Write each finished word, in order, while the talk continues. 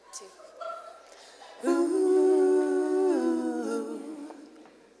2. Ooh,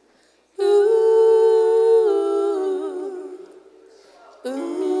 ooh, ooh,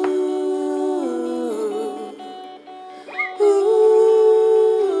 ooh.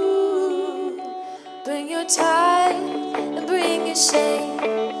 Bring your tithe and bring your shame.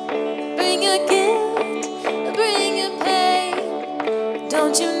 Bring your gift and bring your pain.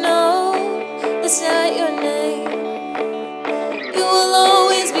 Don't you know it's not your name? You will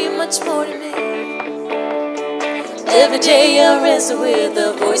always be much more to me. Every day I wrestle with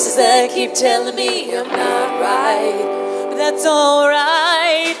the voices that keep telling me I'm not right. But that's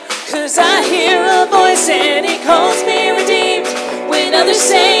alright, 'cause I hear a voice and he calls me redeemed. When others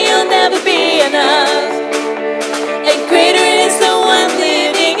say you'll never be enough, and greater is the one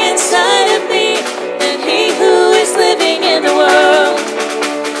living inside of me than he who is living in the world.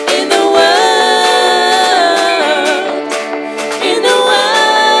 In the world. In the world.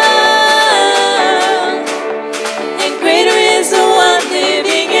 And greater is the one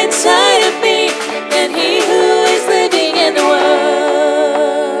living inside of me than he who is living in the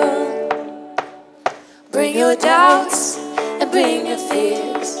world. Bring your doubts and bring your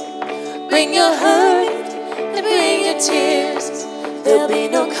fears. Bring your hurt and bring your tears. There'll be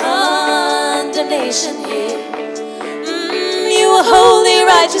no condemnation here. You are holy,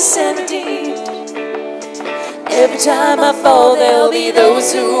 righteous, and redeemed. Every time I fall, there'll be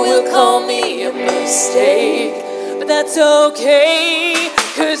those who will call me a mistake. But that's okay,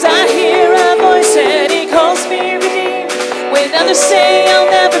 'cause I hear a voice and he calls me redeemed. When others say I'll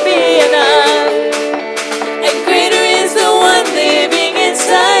never be enough, and greater is the one living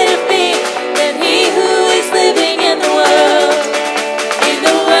inside of me than he who is living in the world. In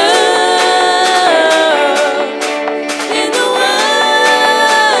the world. In the world.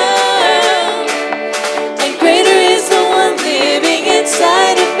 And greater is the one living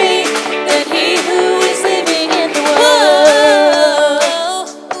inside of me than he who is living in the world.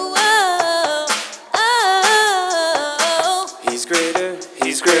 He's greater,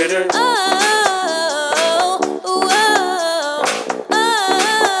 he's greater.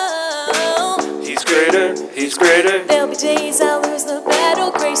 He's greater, he's greater. There'll be days I lose the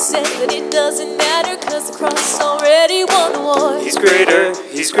battle. Grace said that it doesn't matter, 'cause the cross already won the war. He's greater,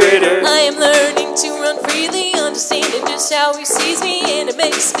 he's greater. I am learning to run freely, understanding just how he sees me, and it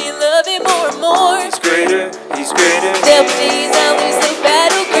makes me love him more and more. He's greater, he's greater. There'll be days I lose the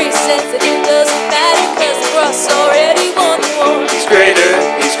battle. Grace says that it doesn't matter, 'cause the cross already won the war. He's greater,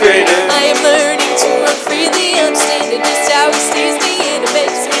 he's greater. I am learning to run freely, understanding just how he sees me, and it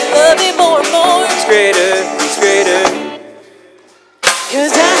makes me love him more and more. He's greater, he's greater.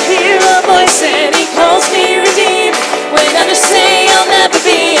 'Cause I hear a voice and he calls me redeemed. When others say I'll never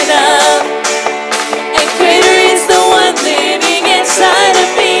be enough, and greater is the one living inside of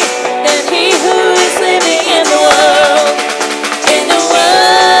me than he who is living in the world. In the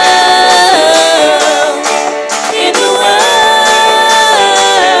world. In the world.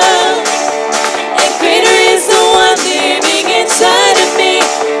 And greater is the one living inside of me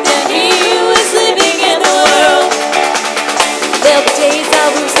than he who is living in the world. There'll be days I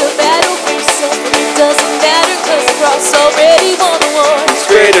lose the battle. Grace said that it doesn't matter, 'cause the cross already won the war. He's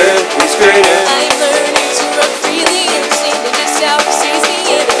greater, he's greater. I am learning to run freely, understanding just how he sees me,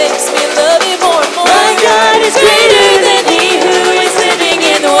 and it makes me love him more and more. My God is greater than he who is living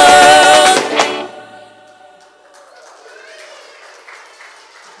in the world.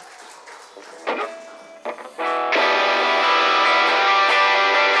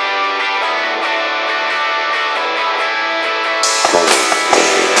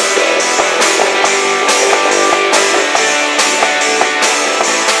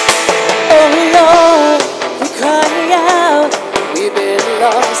 Oh Lord, we cry out, we've been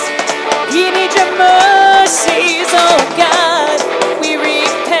lost. We need your mercies, oh God. We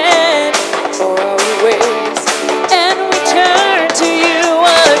repent for our ways, and we turn to you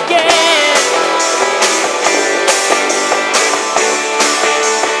again.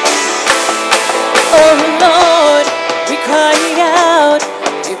 Oh Lord, we cry out,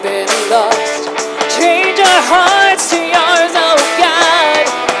 we've been lost. Change our hearts to yours, oh God.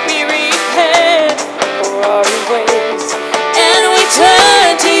 We repent for our ways, and we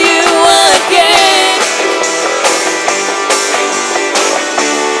turn to you again.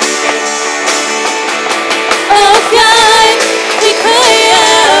 Oh God, we cry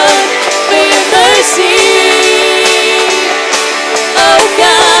out for your mercy. Oh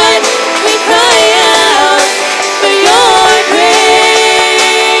God, we cry out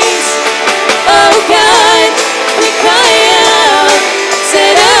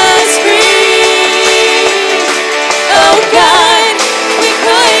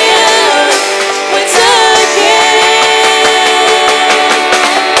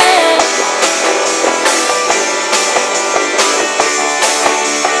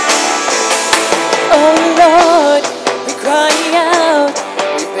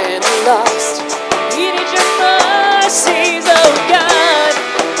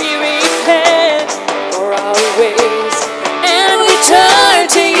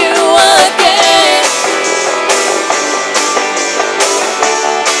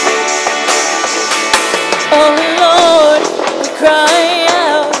cry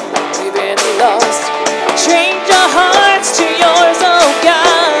out. We've been lost. Change our hearts to yours, oh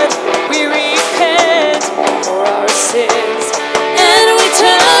God. We repent for our sins and we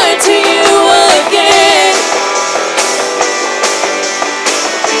turn to you again.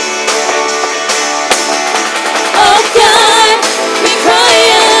 Oh God, we cry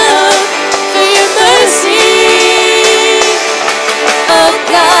out for your mercy. Oh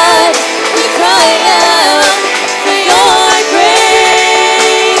God, we cry out for your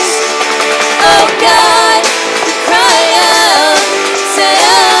grace. Oh God, we cry out, set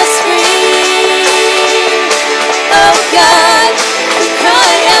us free. Oh God, we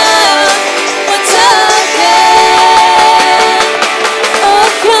cry out once again. Oh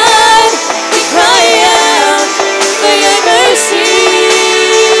God, we cry out for your mercy.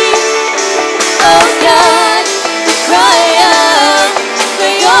 Oh God, we cry out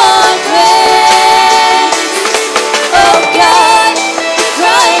for your grace. Oh God, we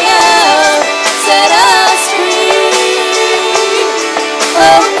cry out, set us free.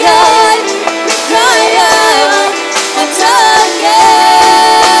 Oh God, we cry out once again.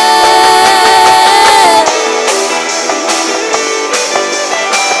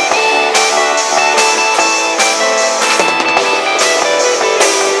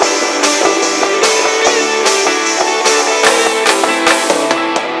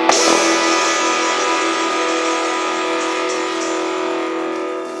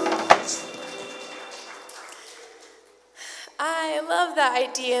 I love that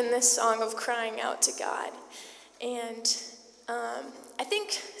idea in this song of crying out to God. And I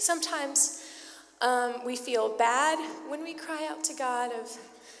think sometimes we feel bad when we cry out to God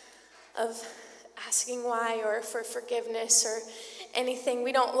of asking why or for forgiveness or anything.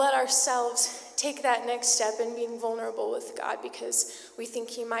 We don't let ourselves take that next step in being vulnerable with God because we think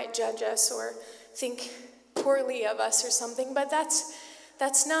he might judge us or think poorly of us or something. But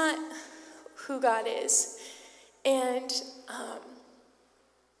that's not who God is. And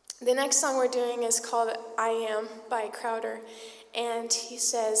the next song we're doing is called I Am by Crowder. And he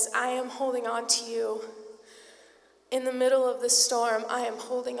says, I am holding on to you. In the middle of the storm, I am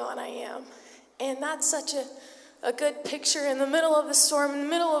holding on, I am. And that's such a good picture. In the middle of the storm, in the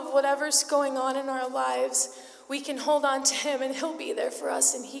middle of whatever's going on in our lives, we can hold on to him and he'll be there for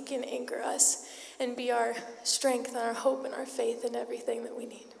us and he can anchor us and be our strength and our hope and our faith and everything that we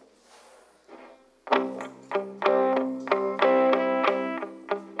need.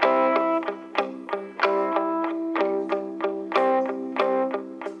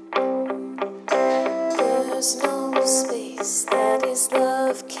 There's no space that his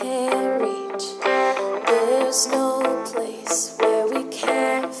love can't reach. There's no place where we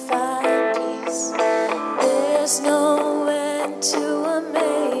can't find peace. There's no end to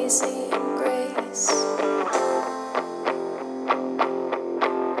amazing grace.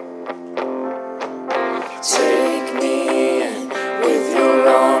 Take me in with your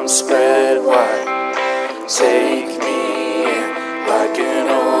arms spread wide. Take me in like an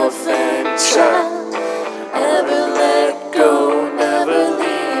orphan child. Never let go, never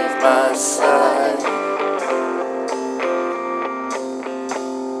leave my side.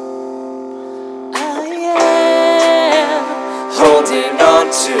 I am Holding on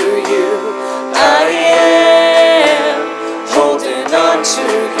to you. I am holding on to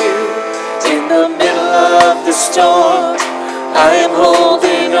you. In the middle of the storm, I am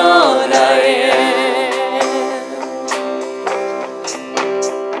holding on. I am.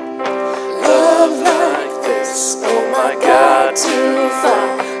 Love like this, oh my God, to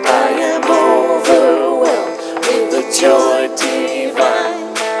find. I am overwhelmed with the joy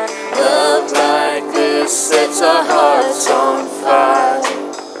divine. Love like this sets our hearts on fire.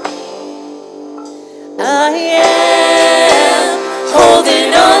 I am holding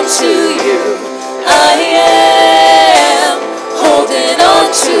on to you. I am holding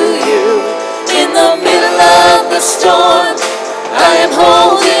on to you. In the middle of the storm, I am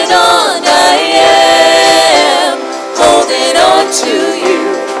holding on. I am holding on to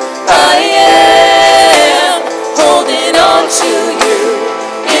you. I am holding on to you.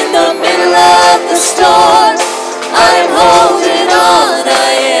 In the middle of the storm, I am holding on.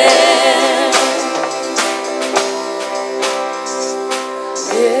 I am.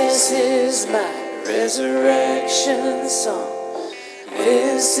 This is my resurrection song.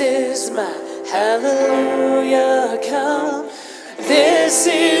 This is my hallelujah come. This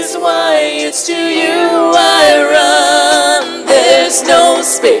is why it's to you I run. There's no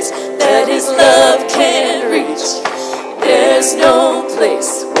space that his love can't reach. There's no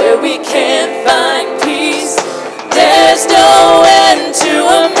place where we can't find peace. There's no end to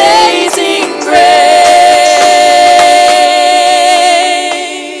amazing grace.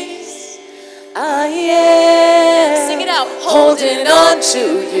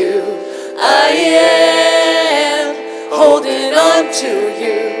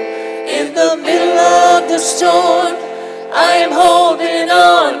 storm. I am holding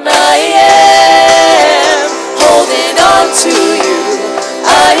on. I am holding on to you.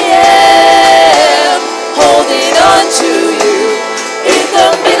 I am holding on to you. In the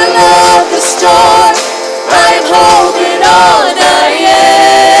middle of the storm, I am holding on. I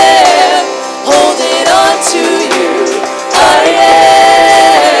am holding on to you. I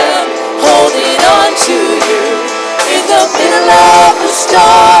am holding on to you. In the middle of the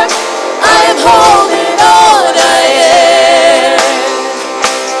storm, I am holding on.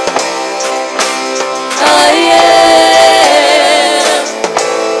 I am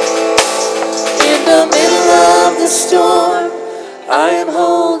in the middle of the storm. I am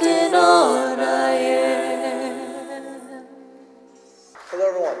holding on. I am. Hello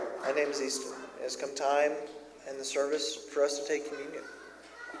everyone, my name is Easton. It has come time in the service for us to take communion.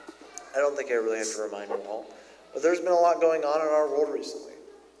 I don't think I really have to remind you all, but there's been a lot going on in our world recently.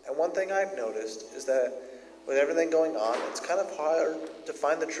 And one thing I've noticed is that with everything going on, it's kind of hard to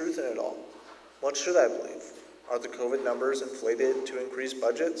find the truth in it all. What should I believe? Are the COVID numbers inflated to increase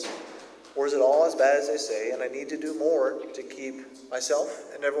budgets? Or is it all as bad as they say and I need to do more to keep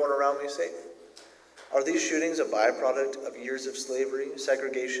myself and everyone around me safe? Are these shootings a byproduct of years of slavery,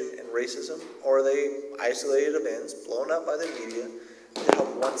 segregation, and racism? Or are they isolated events blown up by the media to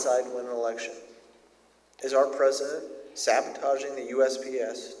help one side win an election? Is our president sabotaging the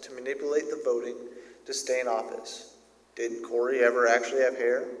USPS to manipulate the voting to stay in office? Did Corey ever actually have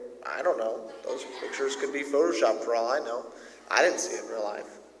hair? I don't know. Those pictures could be photoshopped for all I know. I didn't see it in real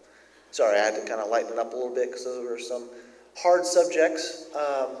life. Sorry, I had to kind of lighten it up a little bit because those were some hard subjects.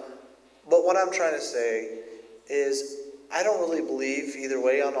 But what I'm trying to say is I don't really believe either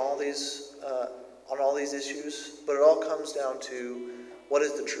way on all these issues, but it all comes down to what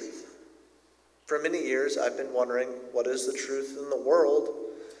is the truth. For many years, I've been wondering what is the truth in the world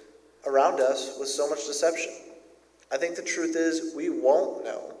around us with so much deception. I think the truth is we won't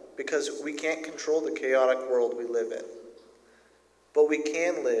know because we can't control the chaotic world we live in. But we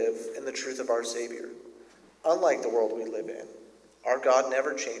can live in the truth of our Savior. Unlike the world we live in, our God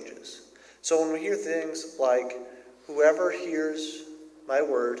never changes. So when we hear things like, whoever hears my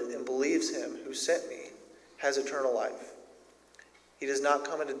word and believes him who sent me has eternal life. He does not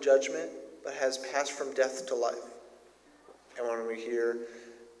come into judgment, but has passed from death to life. And when we hear,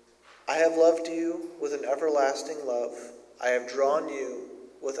 I have loved you with an everlasting love, I have drawn you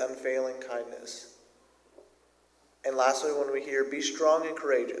with unfailing kindness. And lastly, when we hear, be strong and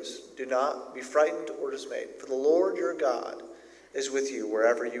courageous, do not be frightened or dismayed, for the Lord your God is with you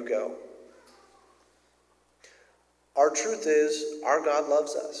wherever you go. Our truth is, our God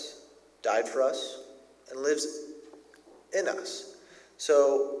loves us, died for us, and lives in us.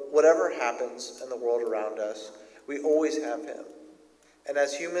 So whatever happens in the world around us, we always have him. And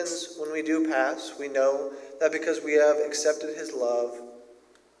as humans, when we do pass, we know that because we have accepted his love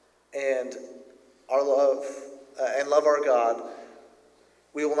and love our God,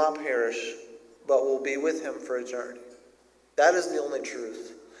 we will not perish, but will be with him for eternity. That is the only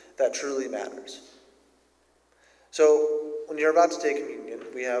truth that truly matters. So when you're about to take communion,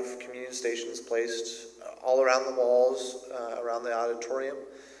 we have communion stations placed all around the walls, around the auditorium.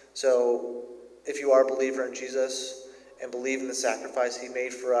 So if you are a believer in Jesus and believe in the sacrifice he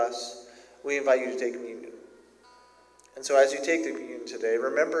made for us, we invite you to take communion. And so as you take the communion today,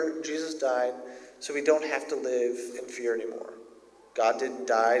 remember Jesus died so we don't have to live in fear anymore. God didn't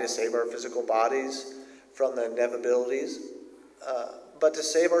die to save our physical bodies from the inevitabilities, but to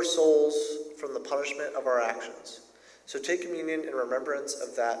save our souls from the punishment of our actions. So take communion in remembrance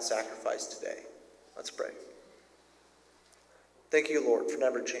of that sacrifice today. Let's pray. Thank you, Lord, for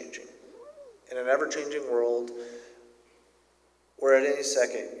never changing. In an ever-changing world where at any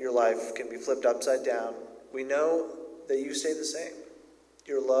second your life can be flipped upside down, we know that you stay the same.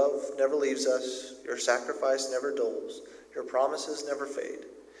 Your love never leaves us. Your sacrifice never dulls. Your promises never fade.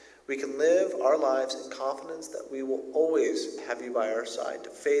 We can live our lives in confidence that we will always have you by our side to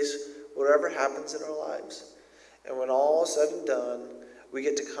face whatever happens in our lives. And when all is said and done, we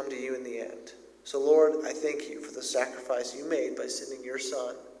get to come to you in the end. So Lord, I thank you for the sacrifice you made by sending your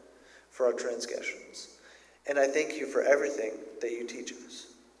Son for our transgressions. And I thank you for everything that you teach us.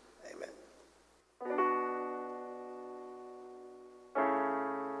 Amen.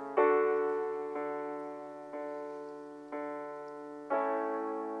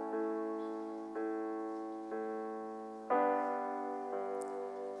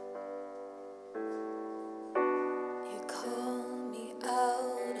 You call me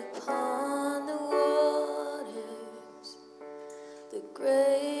out upon the waters, the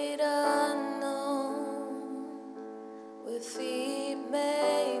great unknown, where feet may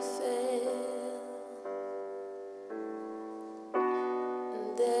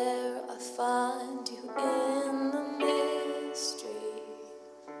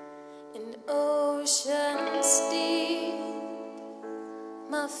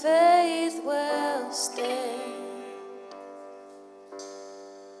faith will stand.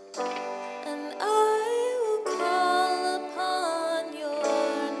 And I will call upon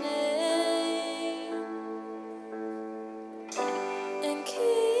your name and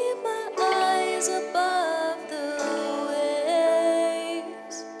keep my eyes above the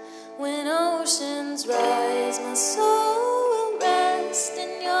waves. When oceans rise, my soul will rest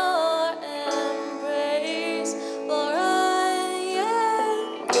in your embrace. For I am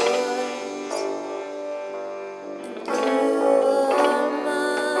yours, and you are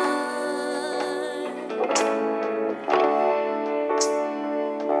mine.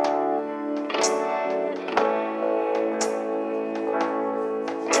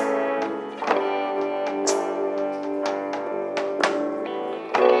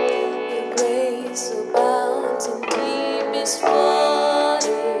 Your grace abounds in deepest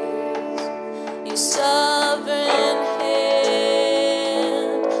waters. Your sovereign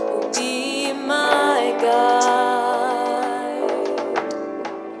hand will be my guide.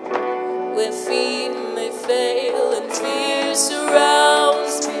 Where feet may fail and fear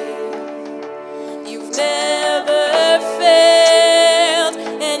surrounds me, you've never failed,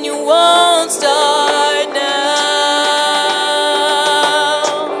 and you won't start now.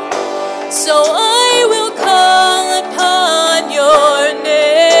 So I will call upon your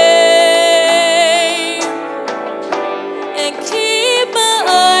name and keep my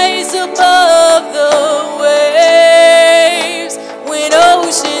eyes above the waves. When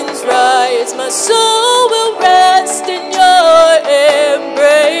oceans rise, my soul will rest in your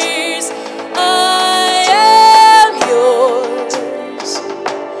embrace. I am yours,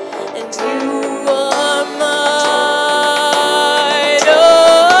 and you are mine. Oh,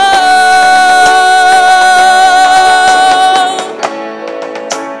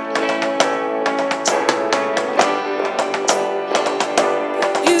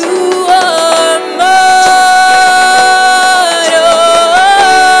 you are mine. Oh,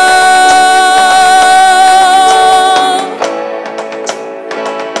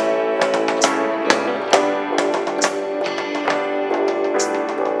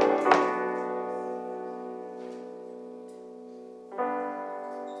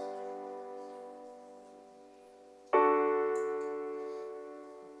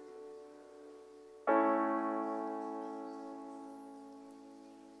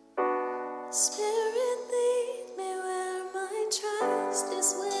 Spirit, lead me where my trust is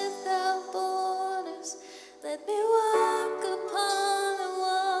without borders. Let me walk upon the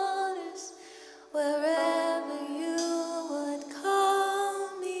waters wherever you would call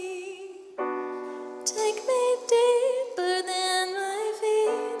me. Take me deeper than my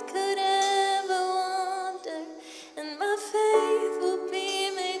feet could ever wander, and my faith will be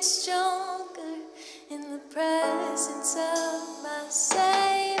made stronger in the presence of my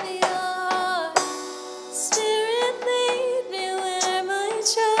Savior. Spirit, lead me where my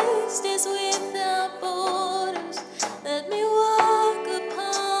trust is without borders. Let me walk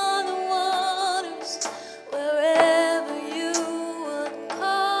upon the waters wherever you would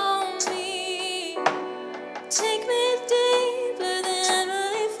call me. Take me deeper than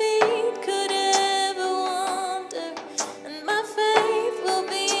my feet could ever wander, and my faith will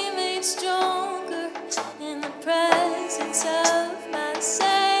be made stronger in the presence of my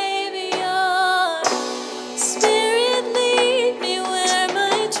Savior. Spirit, lead me where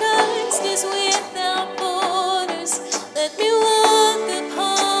my trust is without borders. Let me walk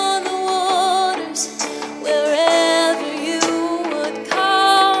upon the waters wherever you would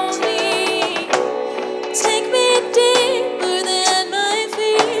call me. Take me deeper than my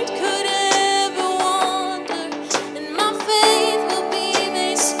feet could ever wander, and my faith will be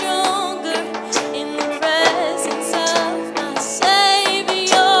made stronger in the presence of my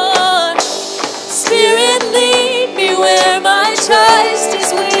Savior. Spirit, lead me where my trust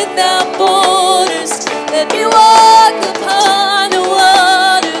is without borders. Let me walk upon the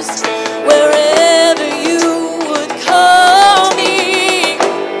waters wherever you would call me.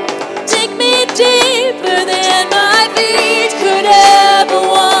 Take me deeper than my feet could ever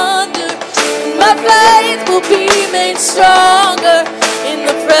wander, and my faith will be made stronger in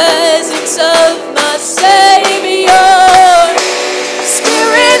the presence of my Savior.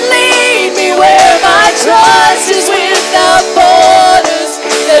 Spirit, lead me where my trust is without borders.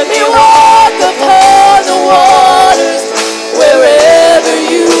 Let me walk upon the waters wherever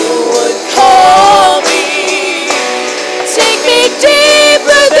you would call me. Take me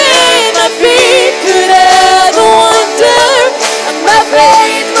deeper than my feet could ever wander, and my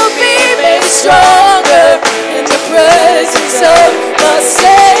faith will be made stronger in the presence of my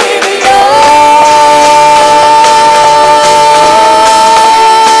Savior.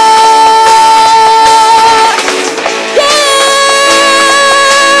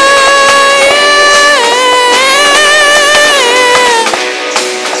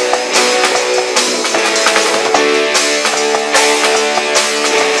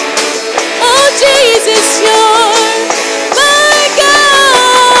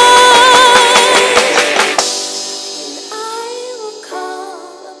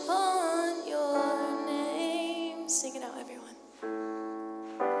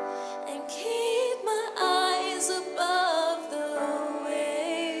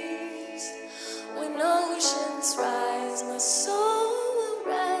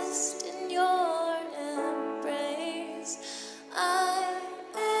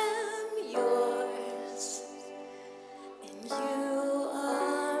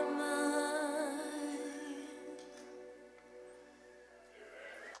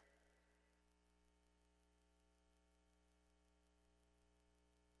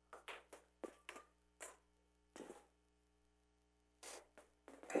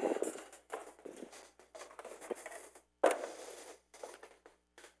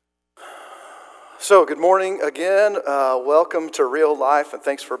 So, good morning again. Welcome to Real Life, and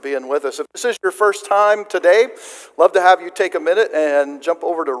thanks for being with us. If this is your first time today, love to have you take a minute and jump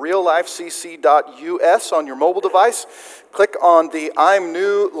over to reallifecc.us on your mobile device. Click on the I'm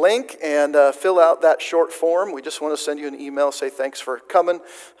New link and fill out that short form. We just want to send you an email, say thanks for coming.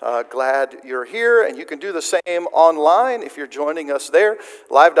 Glad you're here, and you can do the same online if you're joining us there,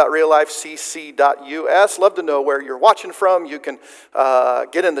 live.reallifecc.us. Love to know where you're watching from. You can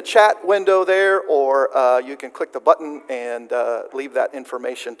get in the chat window there, or you can click the button and leave that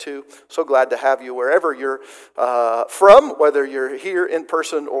information too. So glad to have you wherever you're from, whether you're here in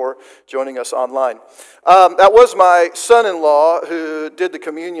person or joining us online. That was my son-in-law who did the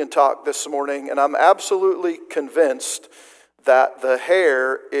communion talk this morning, and I'm absolutely convinced that the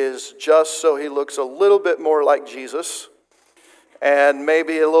hair is just so he looks a little bit more like Jesus and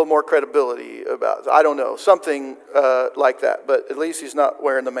maybe a little more credibility about, I don't know, something like that. But at least he's not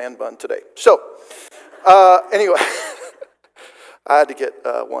wearing the man bun today. So, anyway, I had to get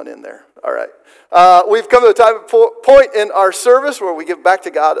one in there. All right. We've come to the point in our service where we give back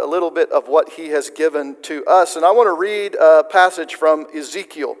to God a little bit of what he has given to us. And I want to read a passage from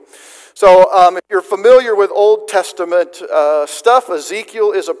Ezekiel. So if you're familiar with Old Testament stuff,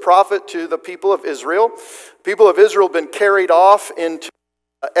 Ezekiel is a prophet to the people of Israel. People of Israel have been carried off into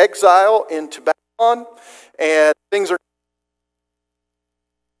exile into Babylon, and things are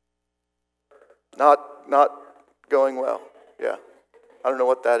not going well. Yeah, I don't know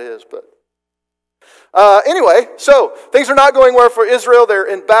what that is, but anyway, so things are not going well for Israel. They're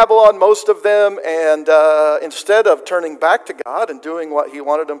in Babylon, most of them, and instead of turning back to God and doing what he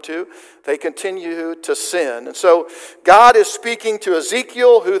wanted them to, they continue to sin. And so God is speaking to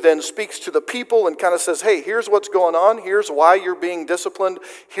Ezekiel, who then speaks to the people and kind of says, hey, here's what's going on. Here's why you're being disciplined.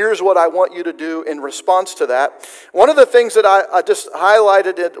 Here's what I want you to do in response to that. One of the things that I just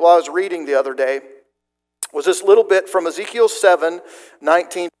highlighted it while I was reading the other day was this little bit from Ezekiel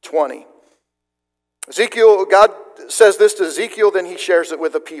 7:19-20. Ezekiel, God says this to Ezekiel, then he shares it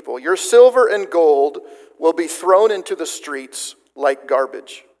with the people. Your silver and gold will be thrown into the streets like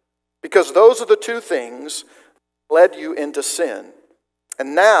garbage, because those are the two things that led you into sin,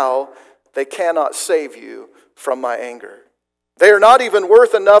 and now they cannot save you from my anger. They are not even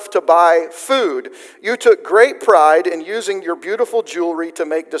worth enough to buy food. You took great pride in using your beautiful jewelry to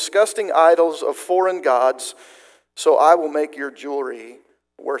make disgusting idols of foreign gods, so I will make your jewelry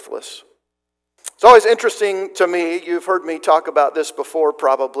worthless. It's always interesting to me, you've heard me talk about this before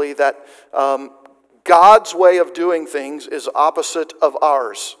probably, that God's way of doing things is opposite of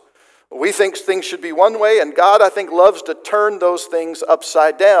ours. We think things should be one way, and God, I think, loves to turn those things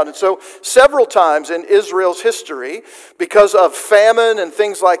upside down. And so several times in Israel's history, because of famine and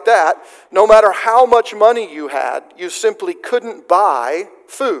things like that, no matter how much money you had, you simply couldn't buy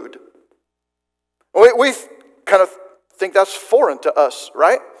food. We kind of think that's foreign to us,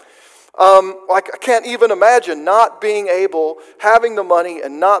 right? I can't even imagine not being able, having the money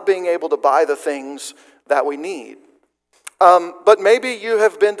and not being able to buy the things that we need. But maybe you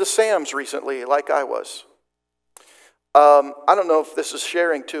have been to Sam's recently, like I was. I don't know if this is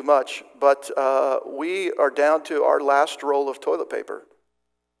sharing too much, but we are down to our last roll of toilet paper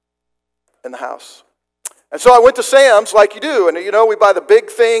in the house. And so I went to Sam's like you do, and we buy the big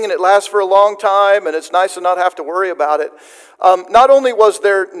thing and it lasts for a long time and it's nice to not have to worry about it. Not only was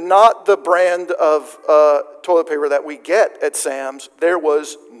there not the brand of toilet paper that we get at Sam's, there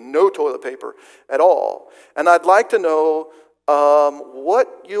was no toilet paper at all. And I'd like to know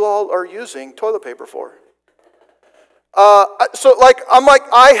what you all are using toilet paper for. I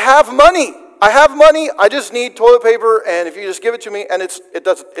have money. I just need toilet paper, and if you just give it to me, and it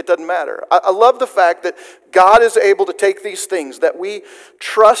doesn't matter. I love the fact that God is able to take these things that we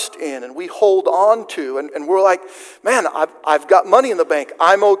trust in and we hold on to, and we're like, man, I've got money in the bank.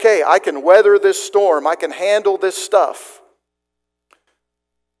 I'm okay. I can weather this storm. I can handle this stuff.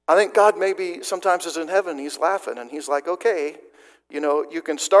 I think God maybe sometimes is in heaven. He's laughing, and he's like, okay, you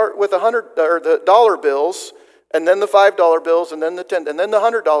can start with $100 or the dollar bills, and then the $5 bills, and then the $10, and then the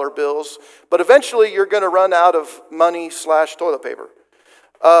 $100 bills. But eventually you're going to run out of money / toilet paper.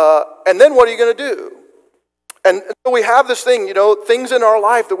 And then what are you going to do? And so we have this thing, things in our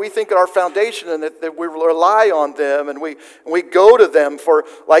life that we think are our foundation, and that we rely on them, and we go to them for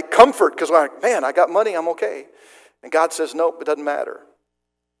like comfort, because we're like, man, I got money, I'm okay. And God says, nope, it doesn't matter.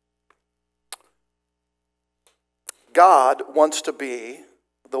 God wants to be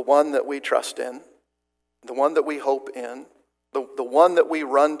the one that we trust in, the one that we hope in, the one that we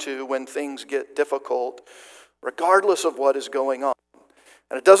run to when things get difficult, regardless of what is going on.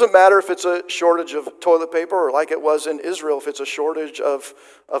 And it doesn't matter if it's a shortage of toilet paper or like it was in Israel, if it's a shortage of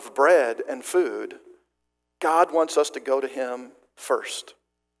bread and food. God wants us to go to him first.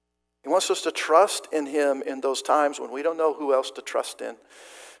 He wants us to trust in him in those times when we don't know who else to trust in,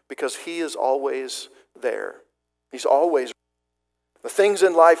 because he is always there. He's always. The things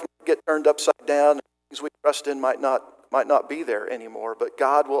in life get turned upside down. Things we trust in might not be there anymore, but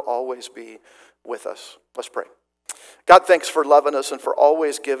God will always be with us. Let's pray. God, thanks for loving us and for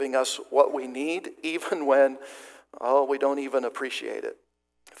always giving us what we need, even when, we don't even appreciate it.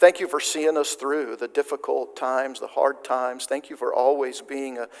 Thank you for seeing us through the difficult times, the hard times. Thank you for always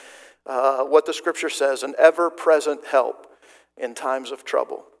being, what the Scripture says, an ever-present help in times of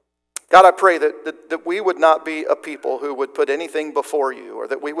trouble. God, I pray that we would not be a people who would put anything before you, or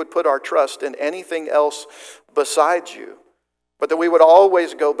that we would put our trust in anything else besides you, but that we would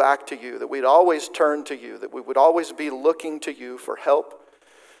always go back to you, that we'd always turn to you, that we would always be looking to you for help,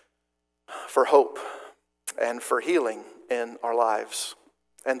 for hope, and for healing in our lives.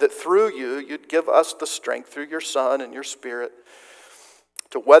 And that through you, you'd give us the strength, through your Son and your Spirit,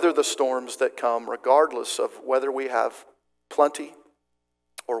 to weather the storms that come, regardless of whether we have plenty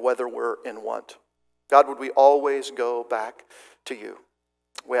or whether we're in want. God, would we always go back to you?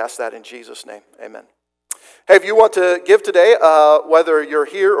 We ask that in Jesus' name. Amen. Hey, if you want to give today, whether you're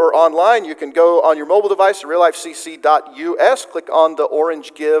here or online, you can go on your mobile device to reallifecc.us, click on the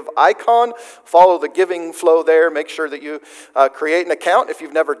orange give icon, follow the giving flow there, make sure that you create an account if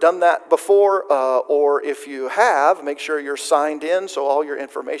you've never done that before, or if you have, make sure you're signed in so all your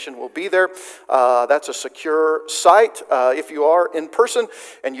information will be there. That's a secure site. If you are in person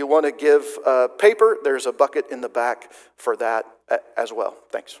and you want to give paper, there's a bucket in the back for that as well.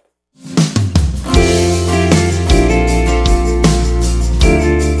 Thanks.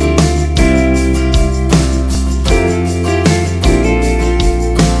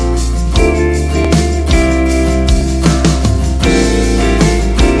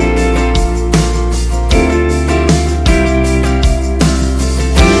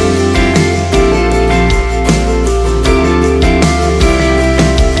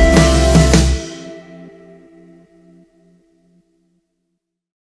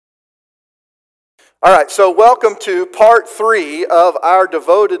 All right, so welcome to part 3 of our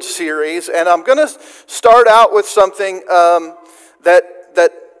Devoted series, and I'm going to start out with something that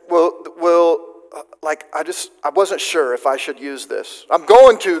will I wasn't sure if I should use this. I'm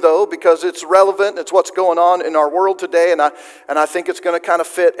going to, though, because it's relevant. It's what's going on in our world today, and I think it's going to kind of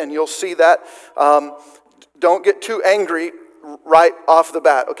fit, and you'll see that. Don't get too angry right off the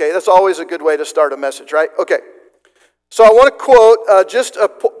bat, okay? That's always a good way to start a message, right? Okay, so I want to quote just a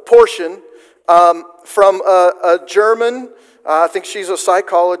portion from a German, I think she's a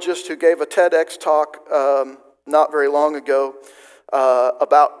psychologist who gave a TEDx talk not very long ago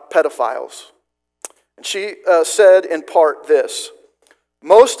about pedophiles. And she said in part this: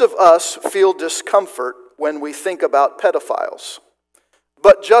 most of us feel discomfort when we think about pedophiles.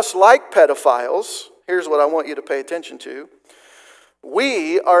 But just like pedophiles, here's what I want you to pay attention to: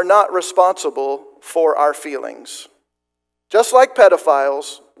 we are not responsible for our feelings. Just like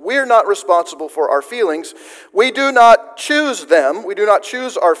pedophiles, we're not responsible for our feelings. We do not choose them. We do not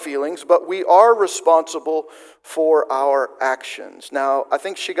choose our feelings, but we are responsible for our actions. Now, I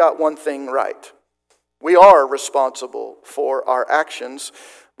think she got one thing right. We are responsible for our actions,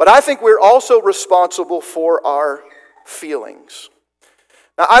 but I think we're also responsible for our feelings.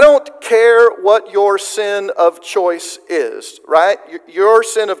 Now, I don't care what your sin of choice is, right? Your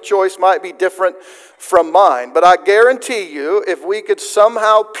sin of choice might be different from mine, but I guarantee you, if we could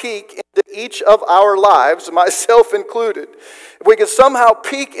somehow peek into each of our lives, myself included, if we could somehow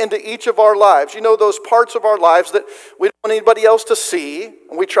peek into each of our lives, you know, those parts of our lives that we don't want anybody else to see,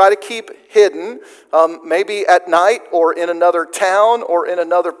 and we try to keep hidden, maybe at night or in another town or in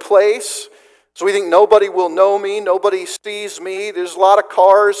another place. So we think nobody will know me, nobody sees me. There's a lot of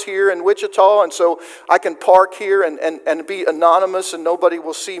cars here in Wichita, and so I can park here and be anonymous and nobody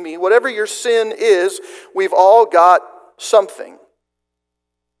will see me. Whatever your sin is, we've all got something.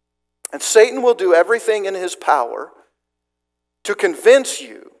 And Satan will do everything in his power to convince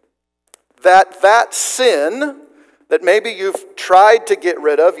you that that sin that maybe you've tried to get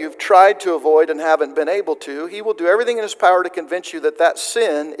rid of, you've tried to avoid and haven't been able to, he will do everything in his power to convince you that that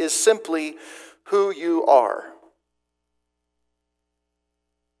sin is simply who you are.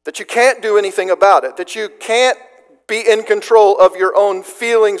 That you can't do anything about it, that you can't be in control of your own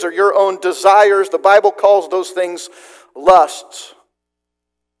feelings or your own desires. The Bible calls those things lusts.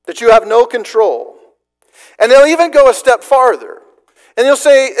 That you have no control. And they'll even go a step farther. And he'll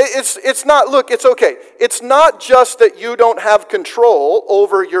say, it's not, look, it's okay. It's not just that you don't have control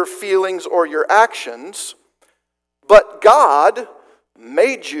over your feelings or your actions, but God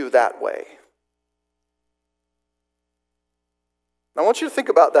made you that way. I want you to think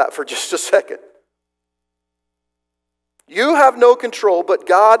about that for just a second. You have no control, but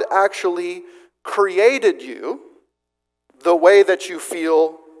God actually created you the way that you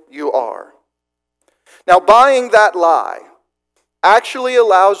feel you are. Now, buying that lie actually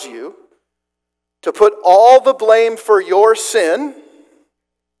allows you to put all the blame for your sin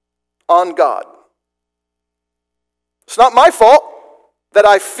on God. It's not my fault that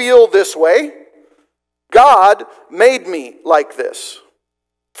I feel this way. God made me like this.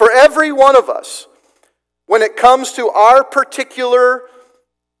 For every one of us, when it comes to our particular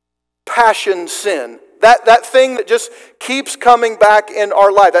passion sin, that thing that just keeps coming back in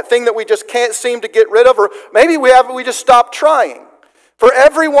our life, that thing that we just can't seem to get rid of, or maybe we just stopped trying. For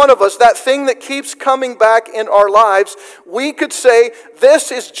every one of us, that thing that keeps coming back in our lives, we could say,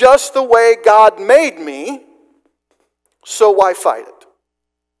 this is just the way God made me, so why fight it?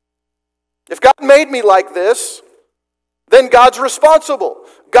 If God made me like this, then God's responsible.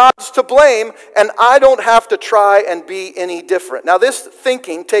 God's to blame, and I don't have to try and be any different. Now, this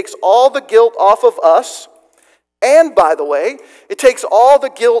thinking takes all the guilt off of us, and by the way, it takes all the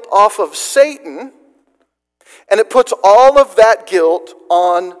guilt off of Satan, and it puts all of that guilt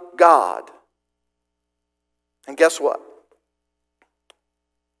on God. And guess what?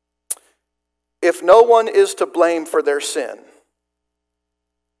 If no one is to blame for their sin,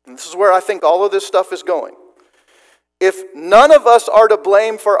 and this is where I think all of this stuff is going. If none of us are to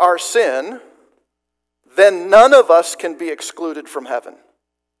blame for our sin, then none of us can be excluded from heaven.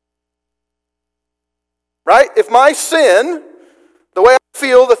 Right? If my sin, the way I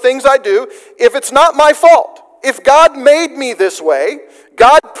feel, the things I do, if it's not my fault, if God made me this way,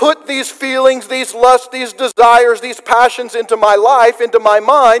 God put these feelings, these lusts, these desires, these passions into my life, into my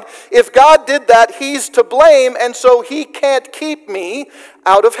mind, if God did that, He's to blame, and so He can't keep me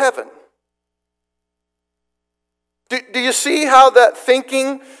out of heaven. Do you see how that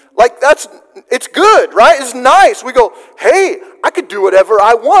thinking, it's good, right? It's nice. We go, hey, I could do whatever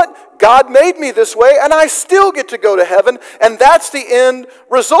I want. God made me this way, and I still get to go to heaven, and that's the end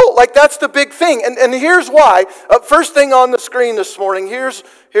result. That's the big thing. And here's why. First thing on the screen this morning, here's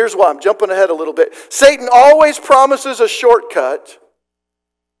why. I'm jumping ahead a little bit. Satan always promises a shortcut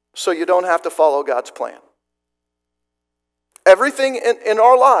so you don't have to follow God's plan. Everything in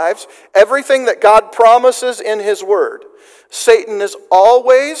our lives, everything that God promises in His Word, Satan is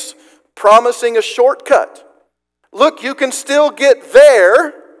always promising a shortcut. Look, you can still get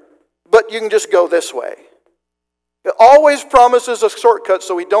there, but you can just go this way. It always promises a shortcut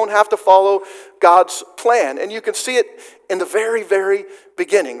so we don't have to follow God's plan. And you can see it in the very, very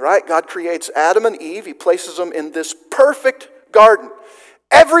beginning, right? God creates Adam and Eve. He places them in this perfect garden.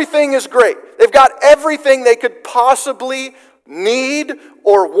 Everything is great. They've got everything they could possibly need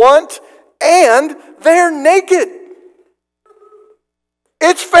or want, and they're naked.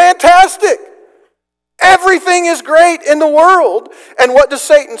 It's fantastic. Everything is great in the world. And what does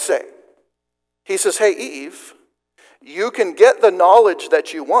Satan say? He says, hey, Eve, you can get the knowledge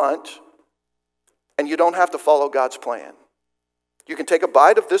that you want, and you don't have to follow God's plan. You can take a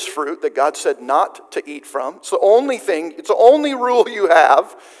bite of this fruit that God said not to eat from. It's the only thing, it's the only rule you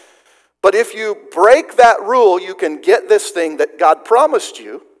have. But if you break that rule, you can get this thing that God promised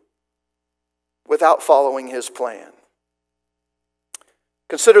you without following His plan.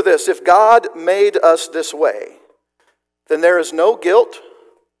 Consider this. If God made us this way, then there is no guilt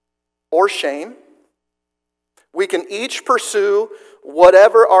or shame. We can each pursue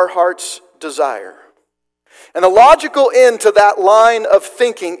whatever our hearts desire. And the logical end to that line of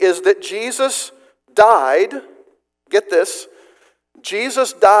thinking is that Jesus died, get this,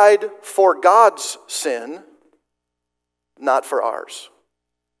 Jesus died for God's sin, not for ours.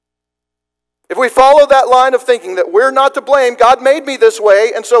 If we follow that line of thinking that we're not to blame, God made me this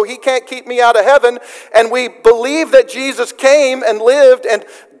way, and so He can't keep me out of heaven, and we believe that Jesus came and lived and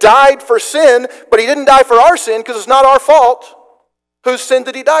died for sin, but He didn't die for our sin because it's not our fault, whose sin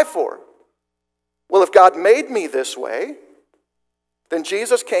did He die for? Well, if God made me this way, then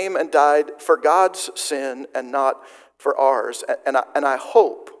Jesus came and died for God's sin and not for ours. And I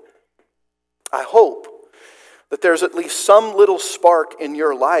hope that there's at least some little spark in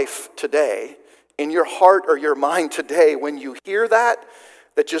your life today, in your heart or your mind today, when you hear that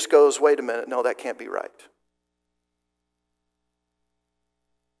just goes, wait a minute, no, that can't be right.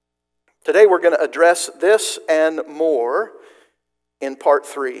 Today we're going to address this and more in part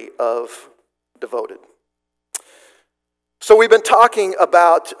 3 of Devoted. So we've been talking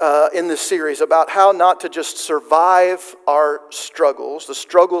about, in this series, about how not to just survive our struggles, the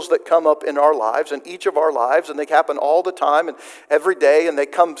struggles that come up in our lives, in each of our lives, and they happen all the time and every day, and they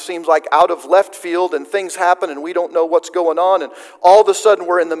come, seems like, out of left field, and things happen, and we don't know what's going on, and all of a sudden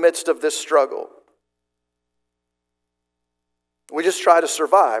we're in the midst of this struggle. We just try to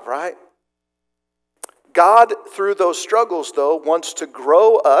survive, right? God, through those struggles, though, wants to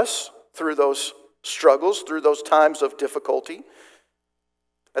grow us through those struggles, through those times of difficulty,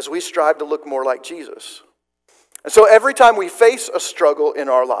 as we strive to look more like Jesus. And so every time we face a struggle in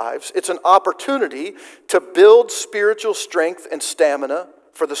our lives, it's an opportunity to build spiritual strength and stamina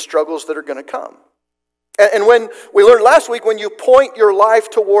for the struggles that are going to come. And when we learned last week, when you point your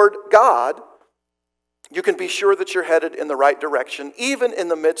life toward God, you can be sure that you're headed in the right direction, even in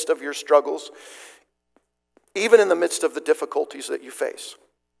the midst of your struggles, even in the midst of the difficulties that you face.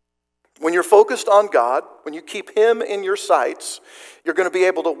 When you're focused on God, when you keep Him in your sights, you're going to be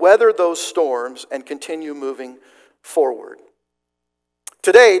able to weather those storms and continue moving forward.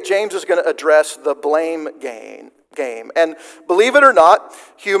 Today, James is going to address the blame game. And believe it or not,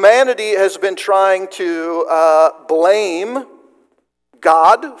 humanity has been trying to blame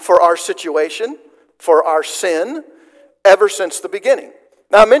God for our situation, for our sin, ever since the beginning.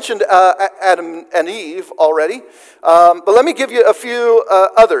 Now, I mentioned Adam and Eve already, but let me give you a few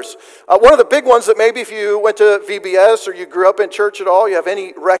others. One of the big ones that maybe if you went to VBS or you grew up in church at all, you have any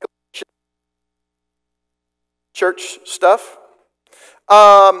recollection church stuff,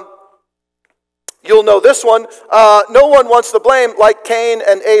 you'll know this one. No one wants to blame like Cain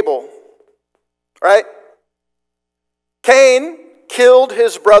and Abel, right? Cain killed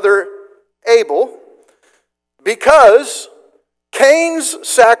his brother Abel because Cain's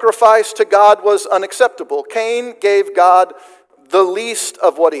sacrifice to God was unacceptable. Cain gave God the least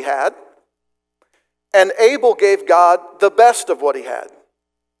of what he had, and Abel gave God the best of what he had.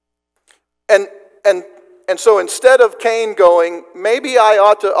 And so instead of Cain going, maybe I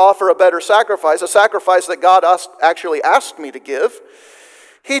ought to offer a better sacrifice, a sacrifice that God actually asked me to give,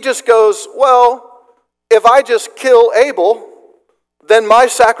 he just goes, well, if I just kill Abel, then my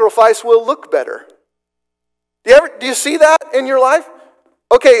sacrifice will look better. Do you see that in your life?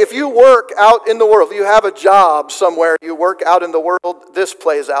 Okay, if you work out in the world, you have a job somewhere, you work out in the world, this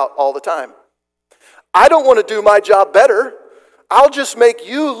plays out all the time. I don't want to do my job better. I'll just make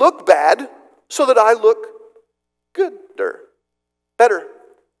you look bad so that I look gooder, better.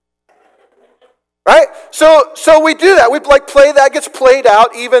 Right? So we do that. We play that, gets played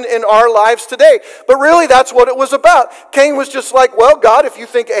out even in our lives today. But really that's what it was about. Cain was just like, well, God, if you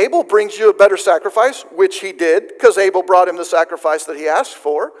think Abel brings you a better sacrifice, which he did, because Abel brought him the sacrifice that he asked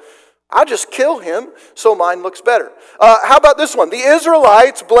for, I'll just kill him so mine looks better. How about this one? The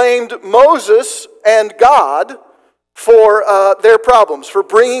Israelites blamed Moses and God for their problems, for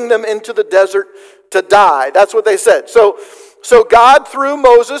bringing them into the desert to die. That's what they said. So God, through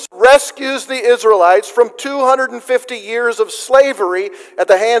Moses, rescues the Israelites from 250 years of slavery at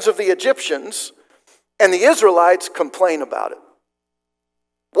the hands of the Egyptians, and the Israelites complain about it.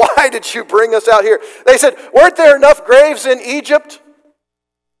 Why did you bring us out here? They said, weren't there enough graves in Egypt?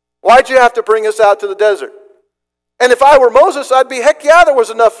 Why'd you have to bring us out to the desert? And if I were Moses, I'd be, heck yeah, there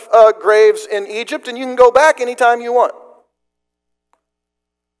was enough graves in Egypt, and you can go back anytime you want.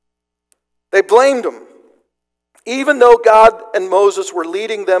 They blamed him, even though God and Moses were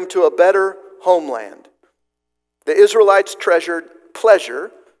leading them to a better homeland. The Israelites treasured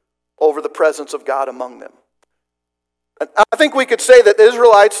pleasure over the presence of God among them. And I think we could say that the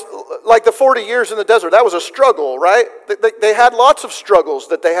Israelites, like the 40 years in the desert, that was a struggle, right? They had lots of struggles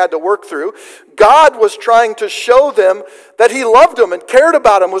that they had to work through. God was trying to show them that He loved them and cared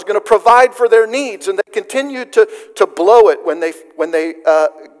about them, was going to provide for their needs, and they continued to blow it when they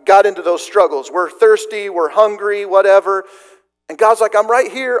got into those struggles. We're thirsty, we're hungry, whatever. And God's like, I'm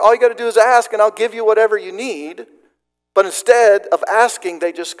right here. All you got to do is ask, and I'll give you whatever you need. But instead of asking,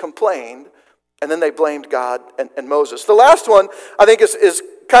 they just complained. And then they blamed God and Moses. The last one, I think, is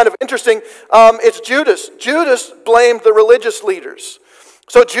kind of interesting. It's Judas. Judas blamed the religious leaders.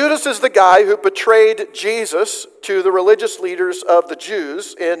 So Judas is the guy who betrayed Jesus to the religious leaders of the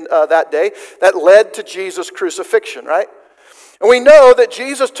Jews in that day. That led to Jesus' crucifixion, right? And we know that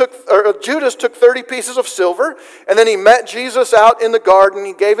Judas took 30 pieces of silver, and then he met Jesus out in the garden.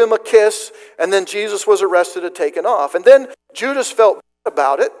 He gave him a kiss, and then Jesus was arrested and taken off. And then Judas felt bad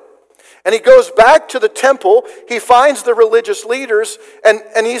about it. And he goes back to the temple, he finds the religious leaders,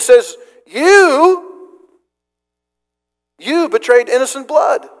 and he says, You betrayed innocent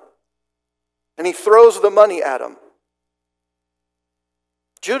blood. And he throws the money at them.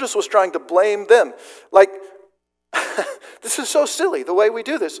 Judas was trying to blame them. Like, this is so silly the way we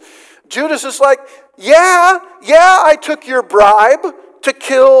do this. Judas is like, yeah, I took your bribe to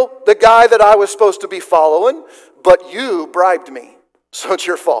kill the guy that I was supposed to be following, but you bribed me, so it's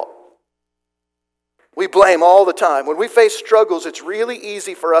your fault. We blame all the time. When we face struggles, it's really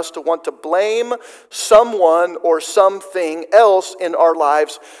easy for us to want to blame someone or something else in our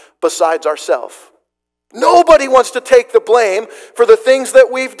lives besides ourselves. Nobody wants to take the blame for the things that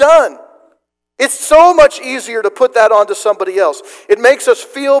we've done. It's so much easier to put that onto somebody else. It makes us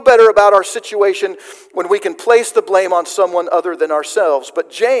feel better about our situation when we can place the blame on someone other than ourselves. But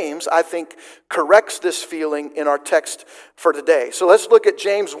James, I think, corrects this feeling in our text for today. So let's look at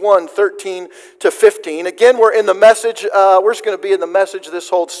James 1:13-15. Again, we're in the Message. We're just going to be in the Message this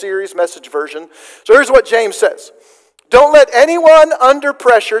whole series, Message version. So here's what James says. Don't let anyone under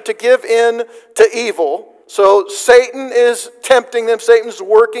pressure to give in to evil. So Satan is tempting them. Satan's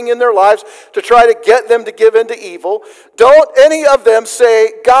working in their lives to try to get them to give in to evil. Don't any of them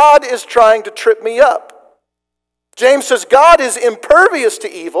say, God is trying to trip me up. James says God is impervious to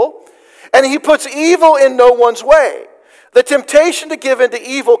evil, and he puts evil in no one's way. The temptation to give in to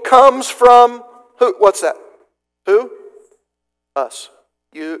evil comes from who? What's that? Who? Us.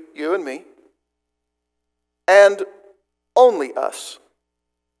 You and me. And only us.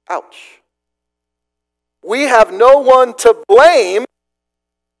 Ouch. We have no one to blame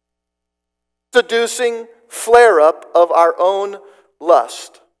for the seducing flare-up of our own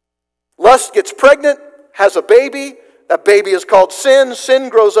lust. Lust gets pregnant, has a baby. That baby is called sin. Sin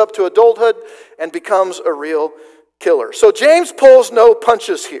grows up to adulthood and becomes a real killer. So James pulls no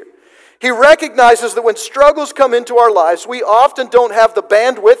punches here. He recognizes that when struggles come into our lives, we often don't have the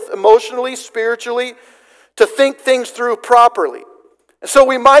bandwidth emotionally, spiritually, to think things through properly. And so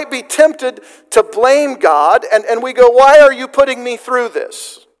we might be tempted to blame God, and we go, why are you putting me through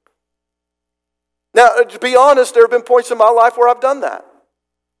this? Now, to be honest, there have been points in my life where I've done that.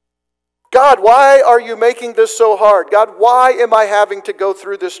 God, why are you making this so hard? God, why am I having to go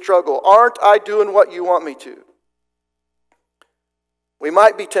through this struggle? Aren't I doing what you want me to? We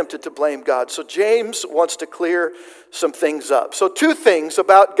might be tempted to blame God. So James wants to clear some things up. So 2 things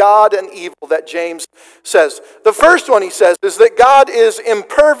about God and evil that James says. The first one he says is that God is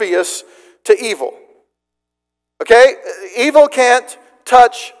impervious to evil. Okay? Evil can't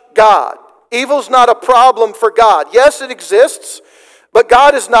touch God. Evil's not a problem for God. Yes, it exists, but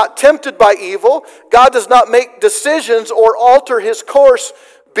God is not tempted by evil. God does not make decisions or alter his course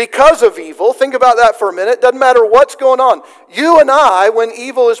because of evil. Think about that for a minute. Doesn't matter what's going on. You and I, when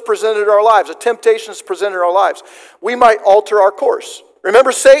evil is presented in our lives, a temptation is presented in our lives, we might alter our course.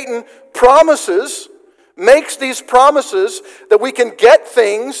 Remember, Satan makes these promises that we can get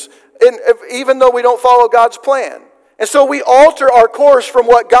things even though we don't follow God's plan. And so we alter our course from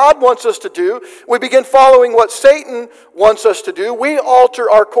what God wants us to do. We begin following what Satan wants us to do. We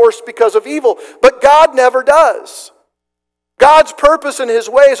alter our course because of evil. But God never does. God's purpose and his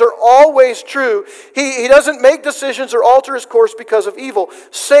ways are always true. He doesn't make decisions or alter his course because of evil.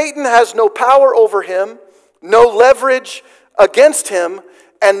 Satan has no power over him, no leverage against him,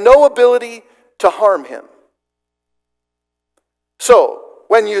 and no ability to harm him. So,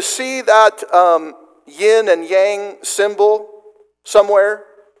 when you see that yin and yang symbol somewhere,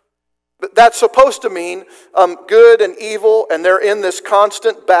 that's supposed to mean good and evil, and they're in this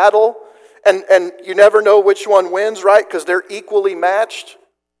constant battle. And you never know which one wins, right? Because they're equally matched.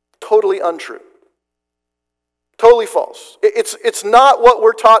 Totally untrue. Totally false. It's not what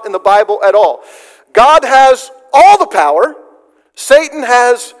we're taught in the Bible at all. God has all the power. Satan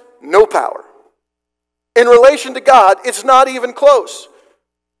has no power. In relation to God, it's not even close.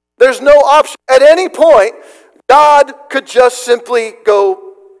 There's no option. At any point, God could just simply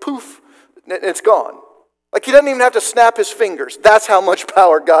go poof, and it's gone. Like he doesn't even have to snap his fingers. That's how much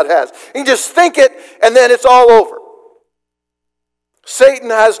power God has. He can just think it, and then it's all over. Satan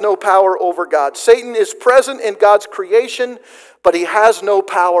has no power over God. Satan is present in God's creation, but he has no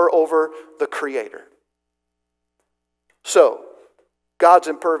power over the Creator. So, God's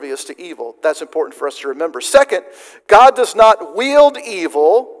impervious to evil. That's important for us to remember. Second, God does not wield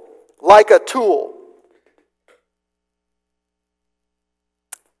evil like a tool.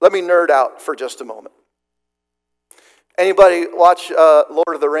 Let me nerd out for just a moment. Anybody watch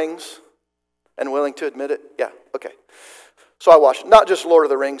Lord of the Rings and willing to admit it? Yeah, okay. So I watched not just Lord of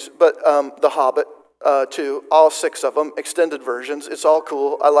the Rings, but The Hobbit too, all 6 of them, extended versions. It's all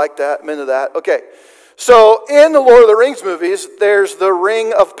cool. I like that. I'm into that. Okay. So in the Lord of the Rings movies, there's the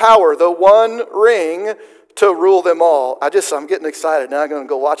Ring of Power, the one ring to rule them all. I'm getting excited. Now I'm going to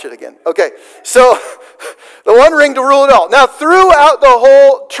go watch it again. Okay, so the one ring to rule it all. Now, throughout the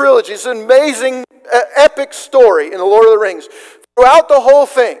whole trilogy, it's an amazing, epic story in The Lord of the Rings. Throughout the whole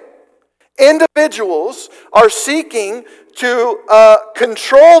thing, individuals are seeking to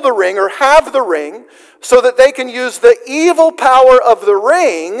control the ring or have the ring so that they can use the evil power of the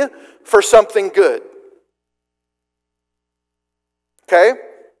ring for something good. Okay?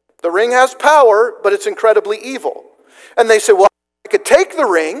 The ring has power, but it's incredibly evil. And they say, well, I could take the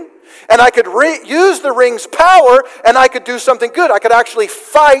ring, and I could use the ring's power, and I could do something good. I could actually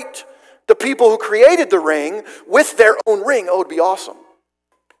fight the people who created the ring with their own ring. Oh, it would be awesome.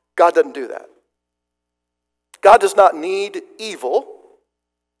 God doesn't do that. God does not need evil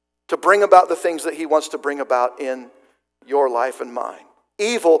to bring about the things that he wants to bring about in your life and mine.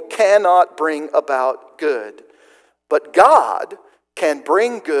 Evil cannot bring about good, but God can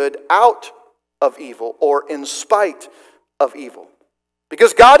bring good out of evil or in spite of evil.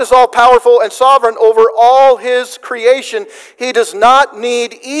 Because God is all powerful and sovereign over all his creation, he does not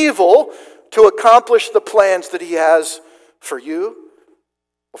need evil to accomplish the plans that he has for you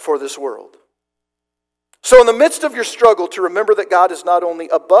or for this world. So in the midst of your struggle, to remember that God is not only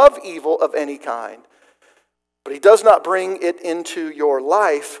above evil of any kind, but he does not bring it into your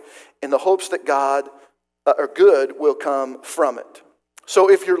life in the hopes that God or good will come from it.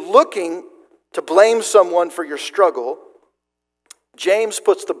 So if you're looking to blame someone for your struggle, James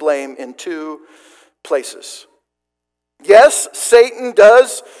puts the blame in two places. Yes, Satan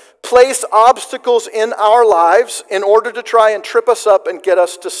does place obstacles in our lives in order to try and trip us up and get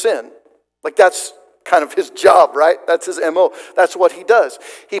us to sin. Like that's kind of his job, right? That's his MO. That's what he does.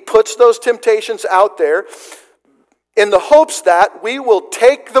 He puts those temptations out there in the hopes that we will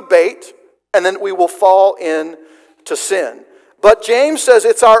take the bait and then we will fall into sin. But James says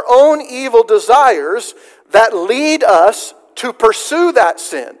it's our own evil desires that lead us to pursue that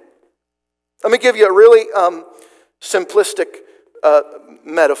sin. Let me give you a really simplistic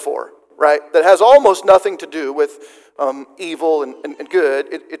metaphor, right? That has almost nothing to do with evil and good.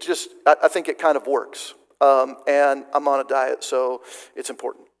 It just, I think it kind of works. And I'm on a diet, so it's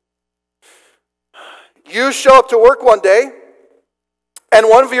important. You show up to work one day, and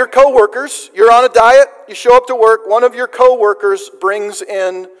one of your coworkers, you're on a diet, you show up to work, one of your coworkers brings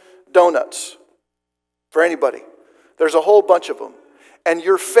in donuts for anybody. There's a whole bunch of them. And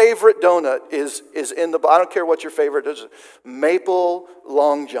your favorite donut is in the, I don't care what your favorite is, maple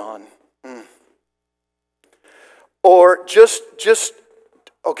long john. Or just the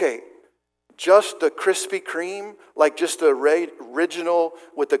Krispy Kreme, like just the original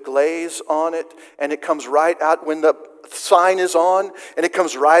with the glaze on it, and it comes right out when the sign is on, and it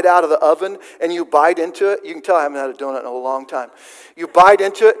comes right out of the oven, and you bite into it. You can tell I haven't had a donut in a long time. You bite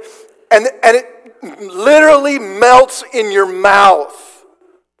into it, and it literally melts in your mouth.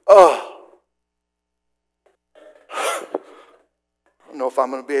 Oh. I don't know if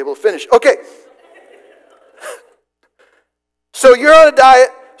I'm going to be able to finish. Okay. So you're on a diet,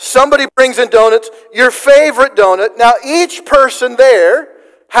 somebody brings in donuts, your favorite donut. Now each person there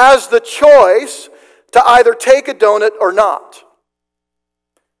has the choice to either take a donut or not.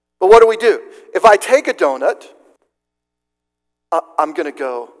 But what do? If I take a donut, I'm going to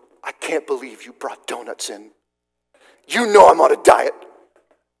go, I can't believe you brought donuts in. You know I'm on a diet.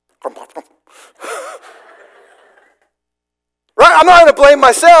 Right? I'm not going to blame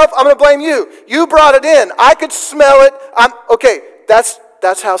myself. I'm going to blame you. You brought it in. I could smell it.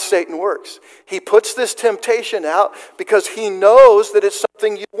 That's how Satan works. He puts this temptation out because he knows that it's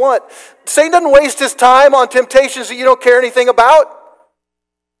something you want. Satan doesn't waste his time on temptations that you don't care anything about.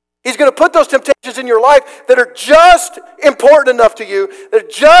 He's going to put those temptations in your life that are just important enough to you, that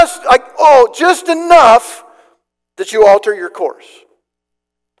are just enough that you alter your course.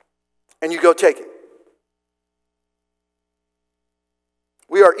 And you go take it.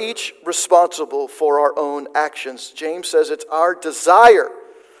 We are each responsible for our own actions. James says it's our desire.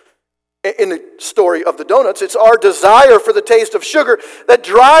 In the story of the donuts, it's our desire for the taste of sugar that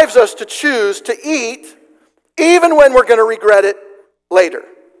drives us to choose to eat, even when we're going to regret it later.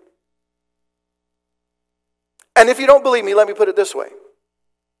 And if you don't believe me, let me put it this way.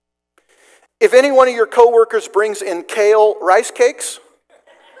 If any one of your coworkers brings in kale rice cakes,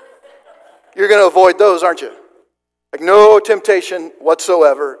 you're going to avoid those, aren't you? Like no temptation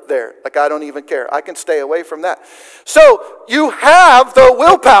whatsoever there. Like I don't even care. I can stay away from that. So you have the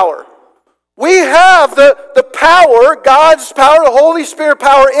willpower. We have the power, God's power, the Holy Spirit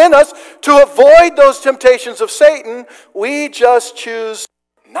power in us to avoid those temptations of Satan. We just choose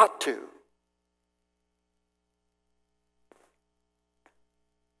not to.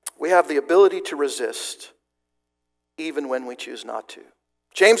 We have the ability to resist even when we choose not to.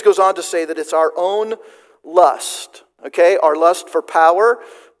 James goes on to say that it's our own lust, okay, our lust for power,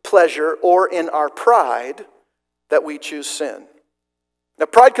 pleasure, or in our pride that we choose sin. Now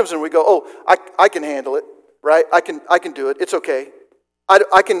pride comes in and we go, oh, I can handle it, right? I can do it. It's okay.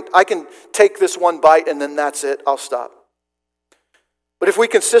 I can take this one bite and then that's it. I'll stop. But if we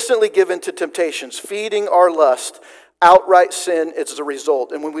consistently give in to temptations, feeding our lust, outright sin is the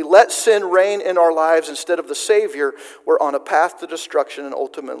result. And when we let sin reign in our lives instead of the Savior, we're on a path to destruction and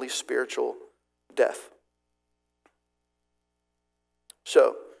ultimately spiritual death.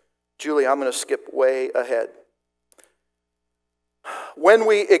 So, Julie, I'm going to skip way ahead. When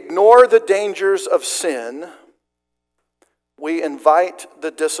we ignore the dangers of sin, we invite the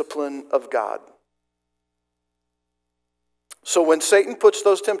discipline of God. So when Satan puts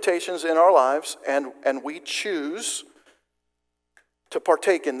those temptations in our lives and we choose to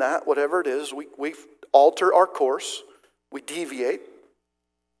partake in that, whatever it is, we alter our course, we deviate.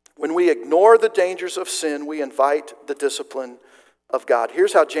 When we ignore the dangers of sin, we invite the discipline of God.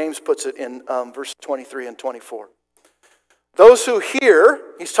 Here's how James puts it in verse 23 and 24. Those who hear,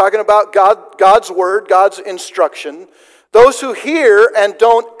 he's talking about God's word, God's instruction. Those who hear and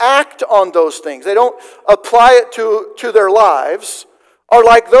don't act on those things, they don't apply it to their lives, are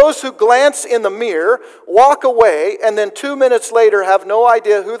like those who glance in the mirror, walk away, and then 2 minutes later have no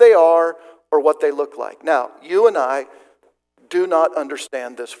idea who they are or what they look like. Now, you and I do not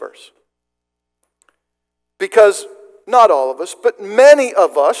understand this verse. Because not all of us, but many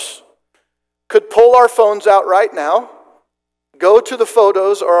of us could pull our phones out right now, go to the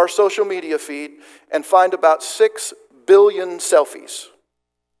photos or our social media feed, and find about 6 billion selfies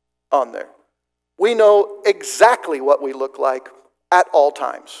on there. We know exactly what we look like at all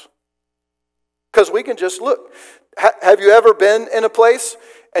times. Because we can just look. Have you ever been in a place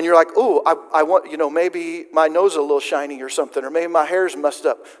and you're like, oh, I want, maybe my nose is a little shiny or something, or maybe my hair's messed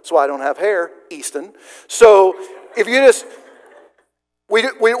up. That's why I don't have hair, Easton. So if you just,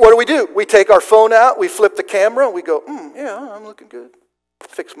 what do? We take our phone out, we flip the camera, and we go, yeah, I'm looking good.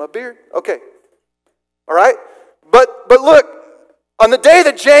 Fix my beard. Okay. All right? But look, on the day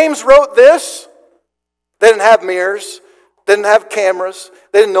that James wrote this, they didn't have mirrors, they didn't have cameras,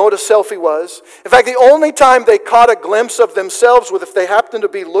 they didn't know what a selfie was. In fact, the only time they caught a glimpse of themselves was if they happened to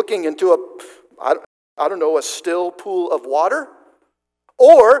be looking into a still pool of water.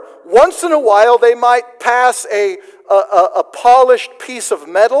 Or once in a while they might pass a polished piece of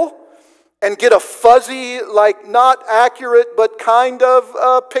metal and get a fuzzy, like not accurate, but kind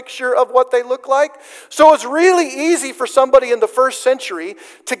of picture of what they look like. So it's really easy for somebody in the first century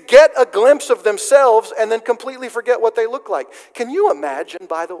to get a glimpse of themselves and then completely forget what they look like. Can you imagine,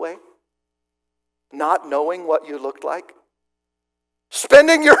 by the way, not knowing what you looked like?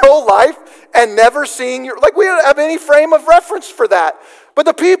 Spending your whole life and never seeing we don't have any frame of reference for that. But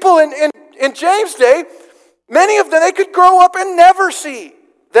the people in James' day, many of them, they could grow up and never see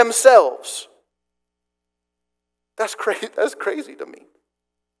themselves. That's crazy to me.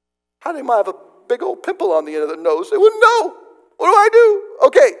 How they might have a big old pimple on the end of their nose? They wouldn't know. What do I do?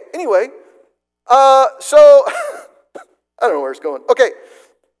 Okay, anyway. So, I don't know where it's going. Okay.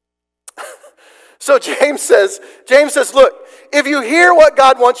 So James says, look, if you hear what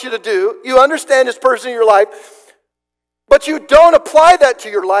God wants you to do, you understand His person in your life, but you don't apply that to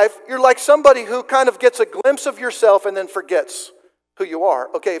your life, you're like somebody who kind of gets a glimpse of yourself and then forgets who you are.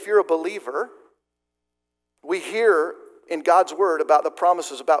 Okay, if you're a believer, we hear in God's word about the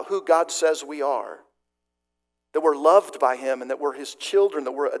promises about who God says we are. That we're loved by Him and that we're His children,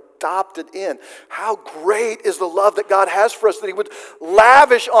 that we're adopted in. How great is the love that God has for us, that He would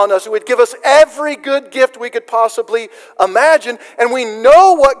lavish on us, He would give us every good gift we could possibly imagine. And we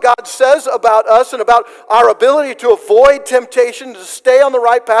know what God says about us and about our ability to avoid temptation, to stay on the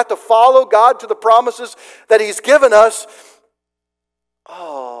right path, to follow God to the promises that He's given us.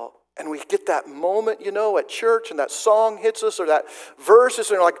 Oh, and we get that moment, at church, and that song hits us, or that verse is,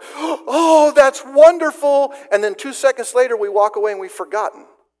 and we're like, oh, that's wonderful. And then 2 seconds later, we walk away and we've forgotten.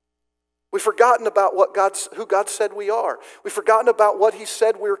 We've forgotten about who God said we are. We've forgotten about what He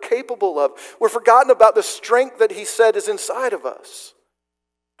said we're capable of. We've forgotten about the strength that He said is inside of us.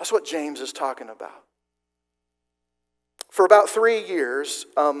 That's what James is talking about. For about 3 years,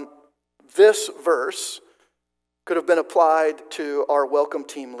 this verse could have been applied to our welcome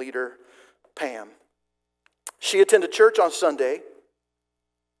team leader, Pam. She attended church on Sunday,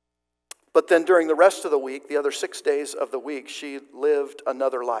 but then during the rest of the week, the other 6 days of the week, she lived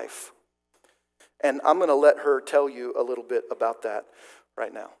another life. And I'm going to let her tell you a little bit about that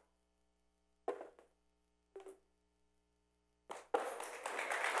right now.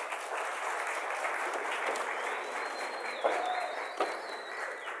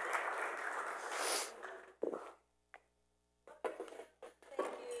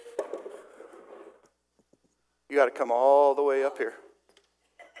 You got to come all the way up here.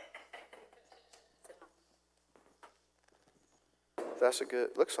 That's a good,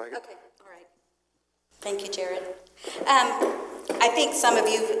 looks like it. Okay, all right. Thank you, Jared. I think some of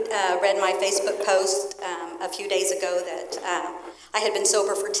you read my Facebook post a few days ago that I had been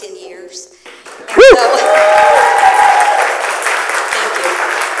sober for 10 years. And so, thank you.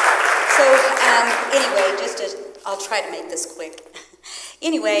 So anyway, I'll try to make this quick.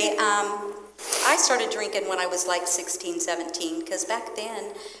 Anyway, I started drinking when I was like 16, 17, because back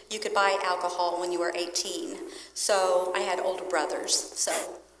then you could buy alcohol when you were 18. So I had older brothers, so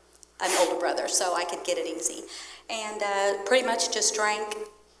I could get it easy. And pretty much just drank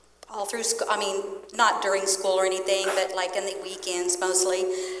all through school. I mean, not during school or anything, but like in the weekends mostly.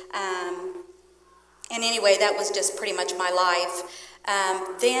 And anyway, that was just pretty much my life.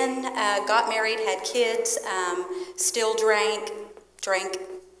 Then got married, had kids, still drank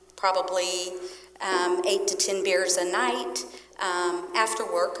probably 8 to 10 beers a night after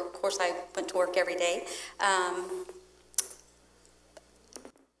work. Of course, I went to work every day.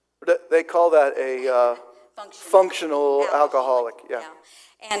 They call that a functional alcoholic. Yeah.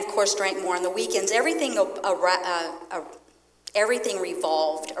 And of course, drank more on the weekends. Everything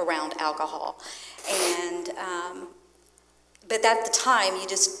revolved around alcohol, and but at the time,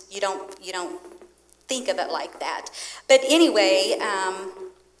 you don't think of it like that. But anyway,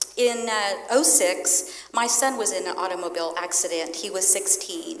 in 2006, my son was in an automobile accident. He was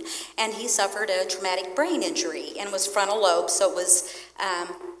 16, and he suffered a traumatic brain injury and was frontal lobe, so it was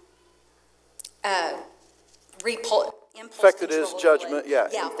affected his judgment. Yeah,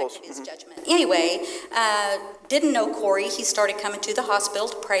 affected his judgment. Anyway, didn't know Corey. He started coming to the hospital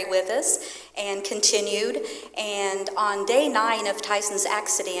to pray with us and continued. And on day 9 of Tyson's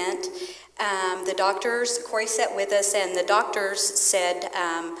accident, Corey sat with us, and the doctors said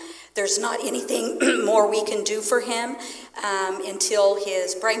there's not anything more we can do for him until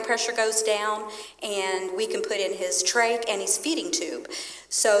his brain pressure goes down and we can put in his trach and his feeding tube.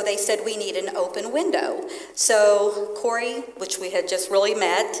 So they said we need an open window. So Corey, which we had just really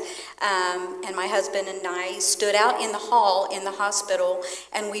met, and my husband and I stood out in the hall in the hospital,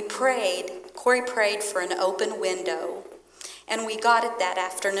 and we prayed. Corey prayed for an open window, and we got it that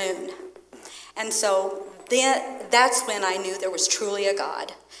afternoon. And so then that's when I knew there was truly a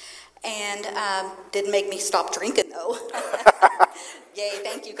God. And didn't make me stop drinking, though. Yay,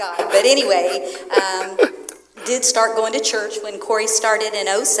 thank you, God. But anyway, did start going to church when Corey started in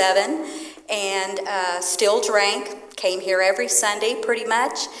 2007, and still drank, came here every Sunday pretty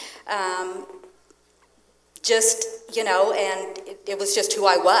much. And it was just who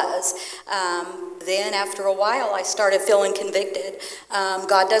I was. Then after a while, I started feeling convicted.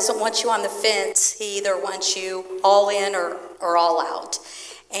 God doesn't want you on the fence. He either wants you all in or all out.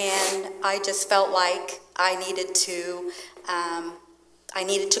 And I just felt like I needed to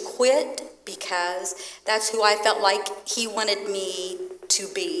quit, because that's who I felt like he wanted me to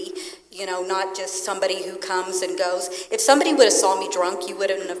be. You know, not just somebody who comes and goes. If somebody would have saw me drunk, you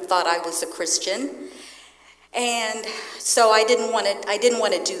wouldn't have thought I was a Christian. And so I didn't want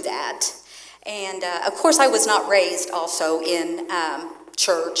to do that. And of course, I was not raised also in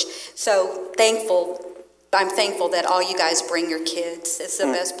church. So I'm thankful that all you guys bring your kids. It's the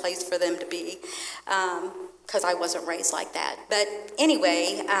best place for them to be, because I wasn't raised like that. But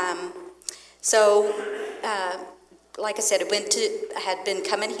anyway, like I said, I had been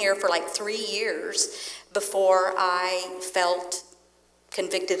coming here for like 3 years before I felt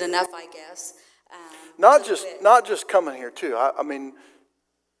convicted enough, I guess. Not just coming here too. I mean,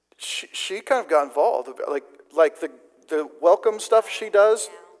 she kind of got involved, like the welcome stuff she does.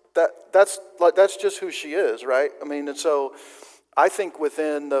 Yeah. That's just who she is, right? I mean, and so I think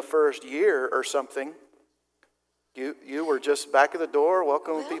within the first year or something, you were just back at the door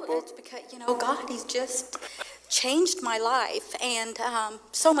welcoming people. It's because God, He's just changed my life, and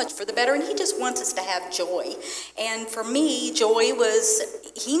so much for the better. And He just wants us to have joy. And for me,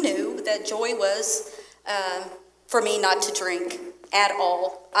 He knew that joy was for me not to drink at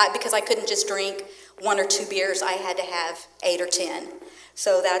all, because I couldn't just drink 1 or 2 beers. I had to have 8 or 10.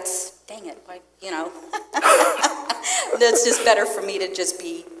 So that's, dang it, that's just better for me to just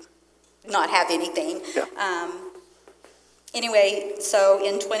not have anything. Yeah. Anyway, so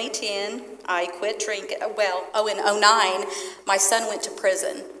in 2010, I quit drinking. In 2009, my son went to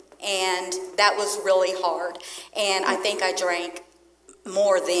prison, and that was really hard. And I think I drank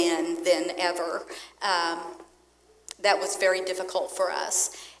more than ever. That was very difficult for us.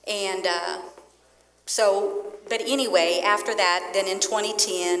 And but anyway, after that, then in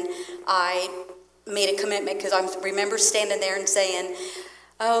 2010, I made a commitment, because I remember standing there and saying,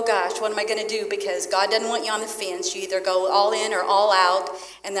 oh gosh, what am I going to do? Because God doesn't want you on the fence. You either go all in or all out.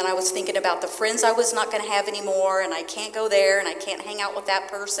 And then I was thinking about the friends I was not going to have anymore, and I can't go there, and I can't hang out with that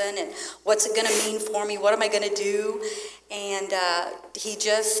person, and what's it going to mean for me? What am I going to do? And he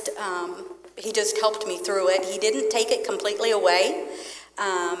just helped me through it. He didn't take it completely away.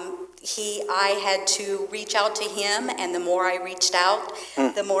 I had to reach out to him, and the more I reached out,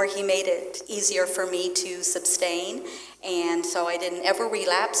 the more he made it easier for me to sustain. And so I didn't ever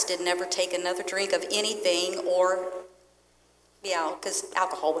relapse, didn't ever take another drink of anything, or, because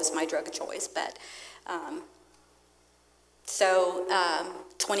alcohol was my drug of choice. But so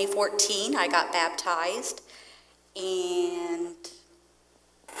 2014, I got baptized, and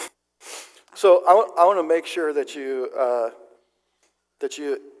so I want to make sure that you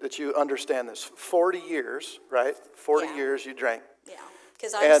understand this. 40 years, right? 40 years you drank. Yeah,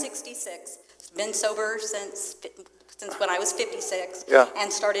 because I'm 66. Been sober since when I was 56. Yeah.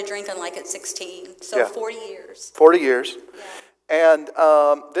 And started drinking like at 16. So 40 years. 40 years. Yeah. And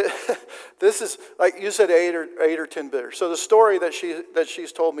this is, like you said, 8 or 10 bitters. So the story that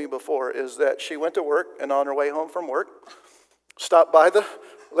she's told me before is that she went to work, and on her way home from work, stopped by the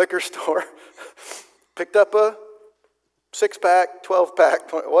liquor store, picked up a 6-pack,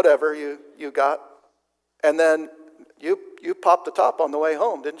 12-pack, whatever you got, and then you popped the top on the way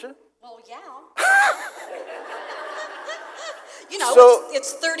home, didn't you? Well, yeah.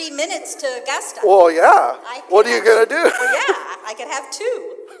 It's 30 minutes to Augusta. Well, yeah. What are you going to do? Well, yeah, I could have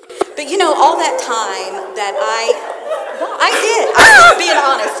 2. But, all that time that I did. I'm being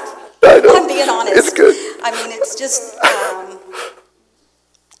honest. I know. I'm being honest. It's good. I mean, it's just,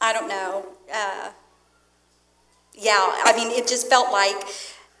 I don't know. It just felt like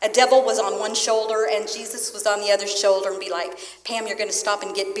a devil was on one shoulder and Jesus was on the other shoulder, and be like, Pam, you're going to stop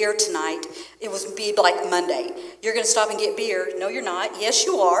and get beer tonight. It was be like Monday. You're going to stop and get beer. No, you're not. Yes,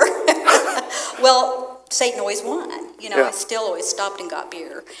 you are. Well, Satan always won. I still always stopped and got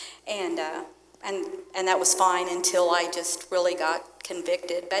beer. And that was fine until I just really got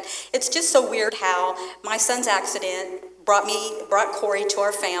convicted. But it's just so weird how my son's accident brought Corey to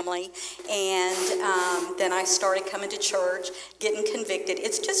our family, and then I started coming to church, getting convicted.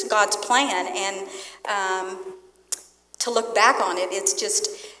 It's just God's plan, and to look back on it, it's just,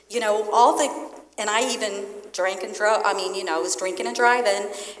 and I even drank and drove. I was drinking and driving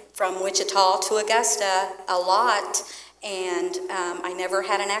from Wichita to Augusta a lot, and I never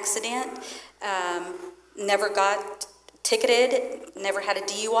had an accident, never got ticketed, never had a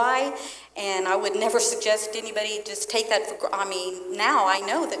DUI, and I would never suggest anybody just take that for. Now I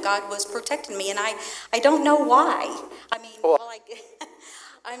know that God was protecting me, and I don't know why.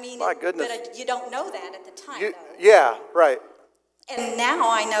 My goodness. But you don't know that at the time. Though. Yeah, right. And now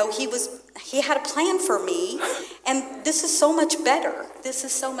I know He had a plan for me, and this is so much better. This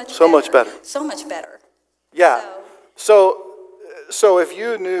is so much better. So much better. Yeah. So if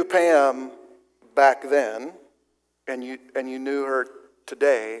you knew Pam back then, and you knew her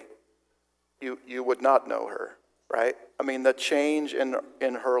today, you would not know her, right? The change in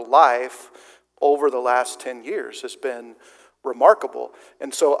her life over the last 10 years has been remarkable.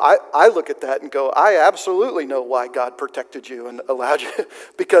 And so I look at that and go, I absolutely know why God protected you and allowed you,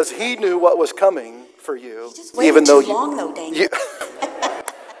 because He knew what was coming for you. You just waited too long, though, dang it.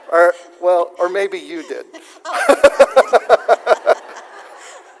 Or maybe you did.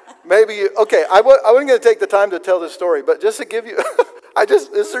 Maybe you, okay, I wasn't going to take the time to tell this story, but just to give you,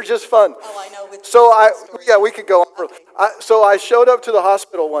 these are just fun. Oh, I know. We could go on. Okay. So I showed up to the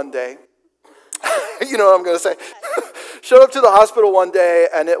hospital one day. You know what I'm going to say. Showed up to the hospital one day,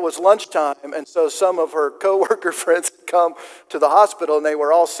 and it was lunchtime, and so some of her coworker friends had come to the hospital, and they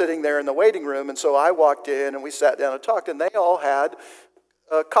were all sitting there in the waiting room, and so I walked in, and we sat down and talked, and they all had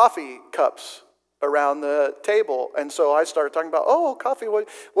coffee cups around the table. And so I started talking about, coffee, what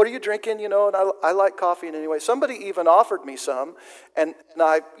are you drinking? And I like coffee. And anyway, somebody even offered me some. And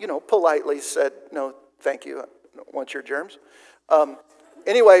I, politely said, no, thank you. I don't want your germs.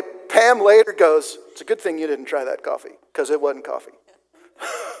 Anyway, Pam later goes, it's a good thing you didn't try that coffee, because it wasn't coffee.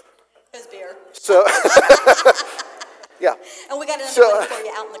 It was beer. So, yeah. And we got another one for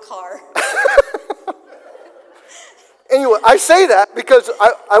you out in the car. Anyway, I say that because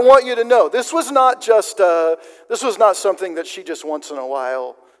I want you to know this was not something that she just once in a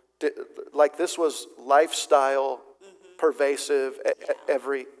while did. Like, this was lifestyle, pervasive,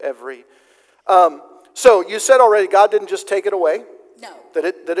 every. So you said already, God didn't just take it away. No. That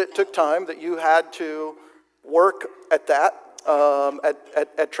it took time. That you had to work at that,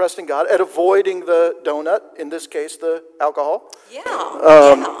 at trusting God, at avoiding the donut. In this case, the alcohol.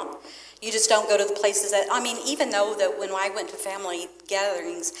 Yeah. You just don't go to the places that, even though that when I went to family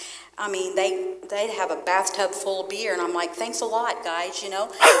gatherings, they'd have a bathtub full of beer, and I'm like, thanks a lot, guys,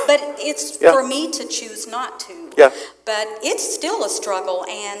 But it's for me to choose not to. Yeah. But it's still a struggle,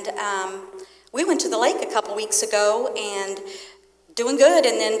 and we went to the lake a couple weeks ago, and doing good,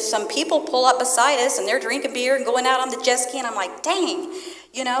 and then some people pull up beside us, and they're drinking beer and going out on the jet ski, and I'm like, dang,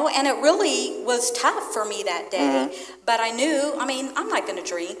 and it really was tough for me that day. Mm-hmm. But I knew, I'm not going to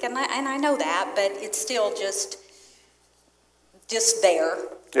drink, and I know that, but it's still just there,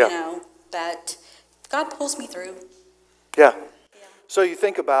 but God pulls me through. Yeah. So you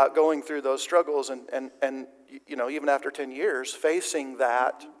think about going through those struggles and even after 10 years, facing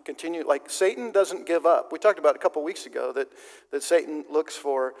that, continue, like Satan doesn't give up. We talked about a couple weeks ago that Satan looks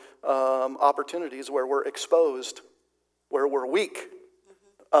for opportunities where we're exposed, where we're weak.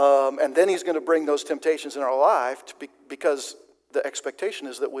 And then he's going to bring those temptations in our life because the expectation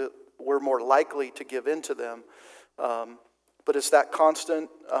is that we're more likely to give in to them. But it's that constant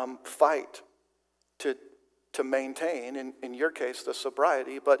fight to maintain, in your case, the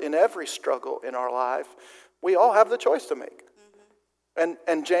sobriety. But in every struggle in our life, we all have the choice to make. Mm-hmm.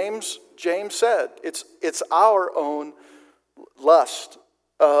 And James said, it's our own lust.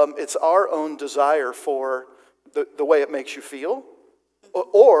 It's our own desire for the way it makes you feel.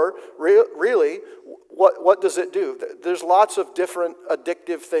 Or really, what does it do? There's lots of different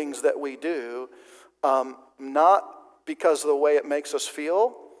addictive things that we do, not because of the way it makes us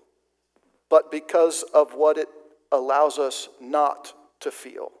feel, but because of what it allows us not to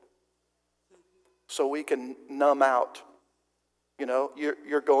feel. So we can numb out.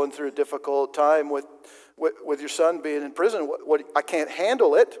 You're going through a difficult time with your son being in prison. What I can't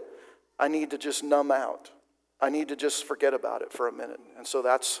handle it. I need to just numb out. I need to just forget about it for a minute. And so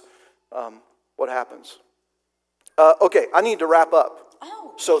that's what happens. Okay, I need to wrap up.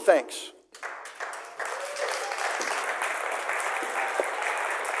 Oh. So thanks.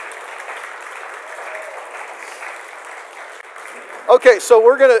 Okay, so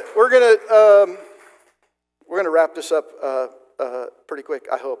we're gonna wrap this up pretty quick,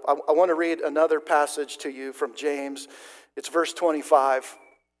 I hope. I want to read another passage to you from James. It's verse 25.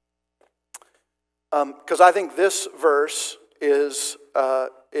 Because I think this verse is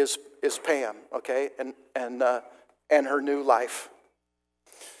Pam, okay, and her new life.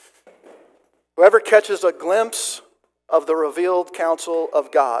 Whoever catches a glimpse of the revealed counsel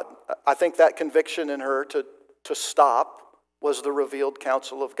of God, I think that conviction in her to stop was the revealed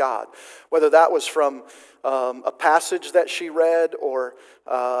counsel of God. Whether that was from a passage that she read or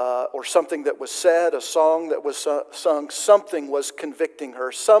something that was said, a song that was sung, something was convicting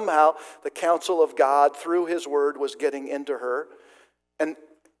her. Somehow the counsel of God through His Word was getting into her. And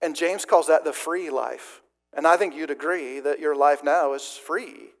James calls that the free life. And I think you'd agree that your life now is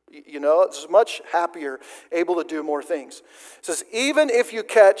free. It's much happier, able to do more things. It says, even if you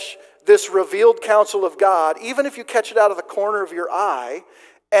catch this revealed counsel of God, even if you catch it out of the corner of your eye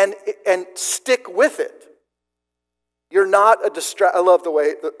and stick with it, you're not I love the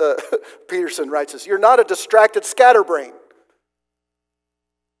way Peterson writes this. You're not a distracted scatterbrain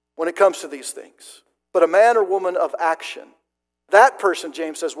when it comes to these things, but a man or woman of action. That person,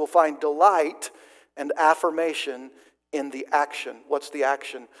 James says, will find delight and affirmation in the action. What's the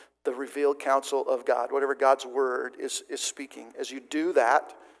action? The revealed counsel of God. Whatever God's word is speaking. As you do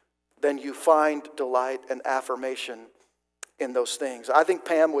that, then you find delight and affirmation in those things. I think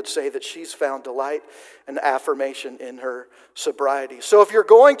Pam would say that she's found delight and affirmation in her sobriety. So if you're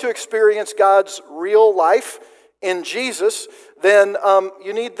going to experience God's real life in Jesus, then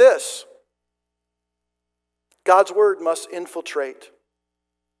you need this. God's word must infiltrate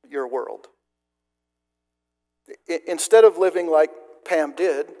your world. Instead of living like Pam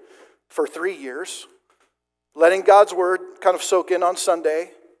did for 3 years, letting God's word kind of soak in on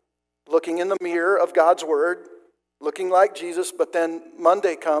Sunday, looking in the mirror of God's word, looking like Jesus, but then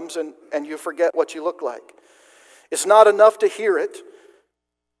Monday comes and you forget what you look like. It's not enough to hear it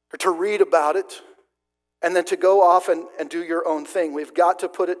or to read about it and then to go off and do your own thing. We've got to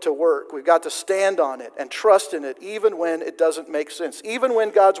put it to work. We've got to stand on it and trust in it even when it doesn't make sense. Even when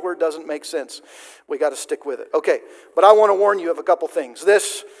God's word doesn't make sense, we got to stick with it. Okay, but I want to warn you of a couple things.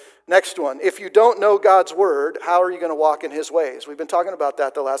 This next one, if you don't know God's word, how are you going to walk in His ways? We've been talking about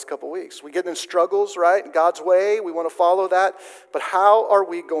that the last couple weeks. We get in struggles, right? God's way, we want to follow that. But how are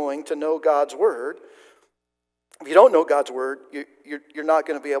we going to know God's word If you don't know God's word, you're not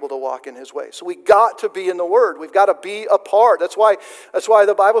going to be able to walk in his way. So we got to be in the word. We've got to be a part. That's why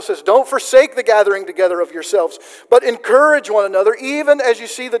the Bible says, don't forsake the gathering together of yourselves, but encourage one another, even as you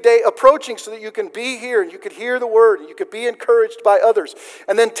see the day approaching, so that you can be here and you could hear the word and you could be encouraged by others.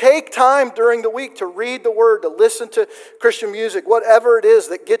 And then take time during the week to read the word, to listen to Christian music, whatever it is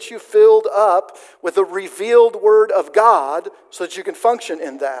that gets you filled up with the revealed word of God so that you can function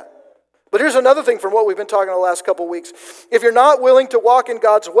in that. But here's another thing from what we've been talking the last couple of weeks. If you're not willing to walk in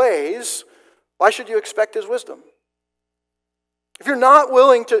God's ways, why should you expect his wisdom? If you're not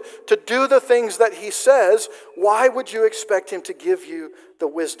willing to do the things that he says, why would you expect him to give you the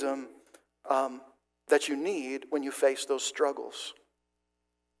wisdom that you need when you face those struggles?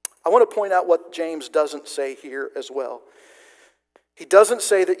 I want to point out what James doesn't say here as well. He doesn't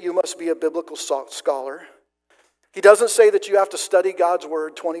say that you must be a biblical scholar. He doesn't say that you have to study God's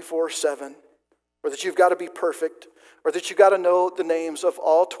word 24/7, or that you've got to be perfect, or that you've got to know the names of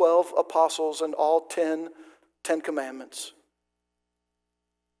all 12 apostles and all 10 commandments.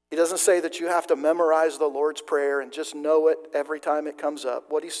 He doesn't say that you have to memorize the Lord's Prayer and just know it every time it comes up.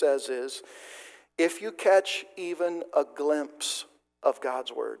 What he says is, if you catch even a glimpse of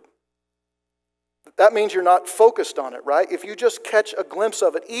God's word, that means you're not focused on it, right? If you just catch a glimpse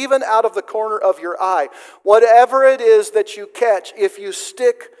of it, even out of the corner of your eye, whatever it is that you catch, if you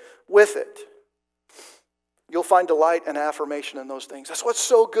stick with it, you'll find delight and affirmation in those things. That's what's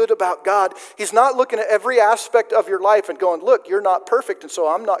so good about God. He's not looking at every aspect of your life and going, look, you're not perfect, and so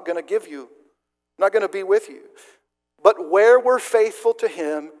I'm not going to give you, I'm not going to be with you. But where we're faithful to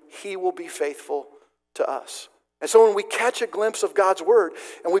him, he will be faithful to us. And so when we catch a glimpse of God's word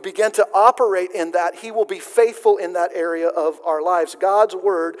and we begin to operate in that, he will be faithful in that area of our lives. God's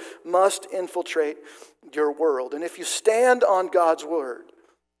word must infiltrate your world. And if you stand on God's word,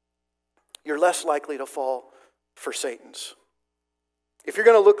 you're less likely to fall for Satan's. If you're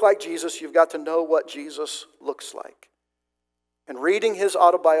going to look like Jesus, you've got to know what Jesus looks like. And reading his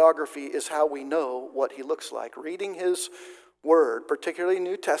autobiography is how we know what he looks like. Reading his word, particularly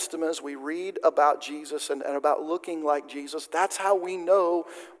New Testament, as we read about Jesus and about looking like Jesus, that's how we know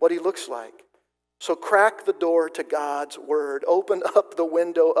what he looks like. So crack the door to God's word. Open up the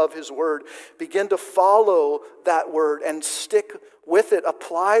window of his word. Begin to follow that word and stick with it.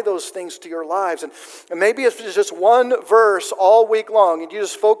 Apply those things to your lives. And maybe if it's just one verse all week long and you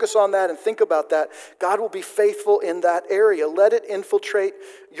just focus on that and think about that, God will be faithful in that area. Let it infiltrate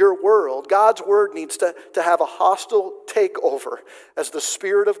your world. God's word needs to have a hostile takeover as the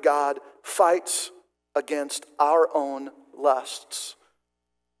Spirit of God fights against our own lusts.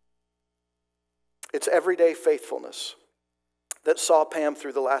 It's everyday faithfulness that saw Pam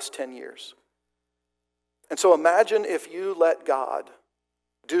through the last 10 years. And so imagine if you let God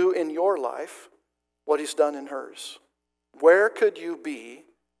do in your life what he's done in hers. Where could you be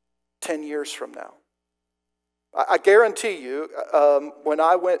 10 years from now? I guarantee you, when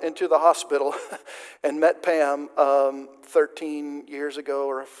I went into the hospital and met Pam 13 years ago,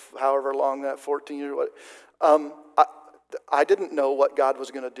 or however long that, 14 years, I didn't know what God was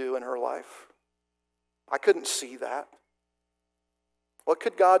going to do in her life. I couldn't see that. What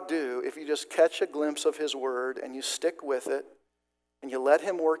could God do if you just catch a glimpse of his word and you stick with it and you let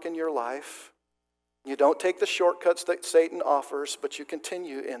him work in your life? You don't take the shortcuts that Satan offers, but you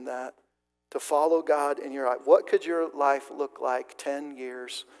continue in that to follow God in your life. What could your life look like 10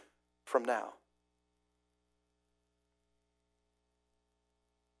 years from now?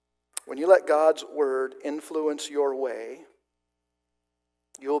 When you let God's word influence your way,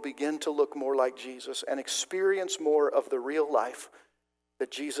 you'll begin to look more like Jesus and experience more of the real life that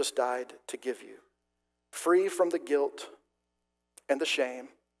Jesus died to give you. Free from the guilt and the shame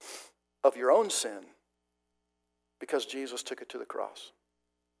of your own sin because Jesus took it to the cross.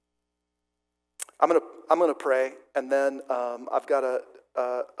 I'm gonna pray, and then I've got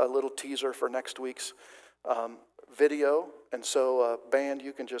a little teaser for next week's video. And so, band,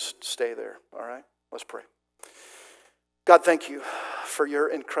 you can just stay there, all right? Let's pray. God, thank you for your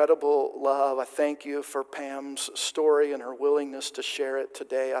incredible love. I thank you for Pam's story and her willingness to share it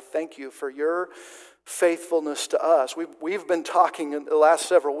today. I thank you for your faithfulness to us. We've been talking in the last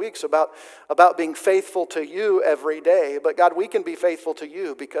several weeks about being faithful to you every day. But God, we can be faithful to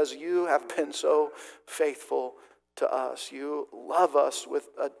you because you have been so faithful to us. You love us with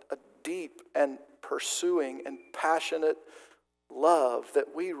a deep and pursuing and passionate love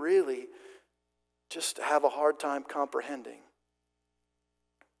that we really just have a hard time comprehending.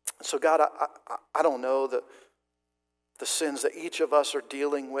 So God, I don't know the sins that each of us are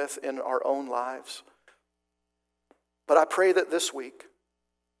dealing with in our own lives. But I pray that this week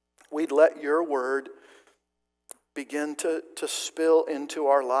we'd let your word begin to spill into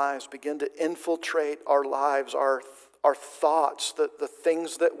our lives, begin to infiltrate our lives, our thoughts, the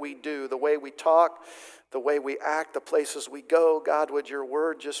things that we do, the way we talk, the way we act, the places we go. God, would your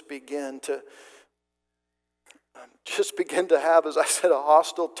word just begin to have, as I said, a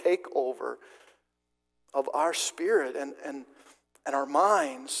hostile takeover of our spirit and our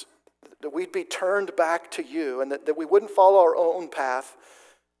minds, that we'd be turned back to you, and that we wouldn't follow our own path,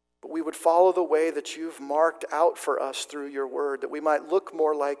 but we would follow the way that you've marked out for us through your word, that we might look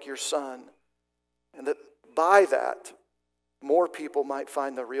more like your Son, and that by that, more people might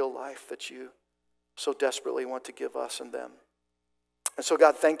find the real life that you so desperately want to give us and them. And so,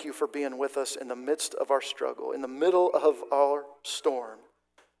 God, thank you for being with us in the midst of our struggle, in the middle of our storm.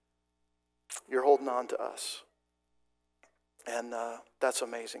 You're holding on to us. And that's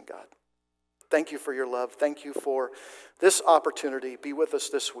amazing, God. Thank you for your love. Thank you for this opportunity. Be with us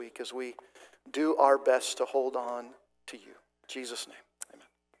this week as we do our best to hold on to you. In Jesus' name, amen.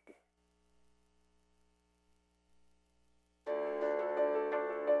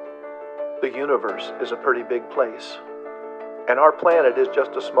 The universe is a pretty big place, and our planet is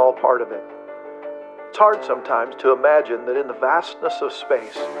just a small part of it. It's hard sometimes to imagine that in the vastness of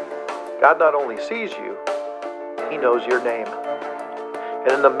space, God not only sees you, He knows your name.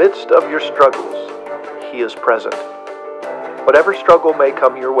 And in the midst of your struggles, He is present. Whatever struggle may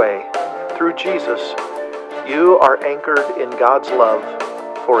come your way, through Jesus, you are anchored in God's love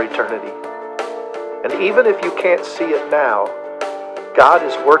for eternity. And even if you can't see it now, God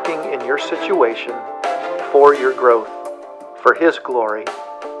is working in your situation for your growth, for His glory,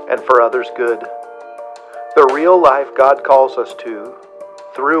 and for others' good. The real life God calls us to,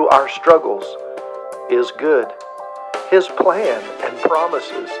 through our struggles, is good. His plan and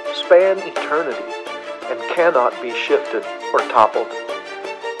promises span eternity and cannot be shifted or toppled.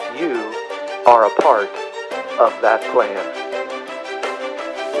 You are a part of that plan.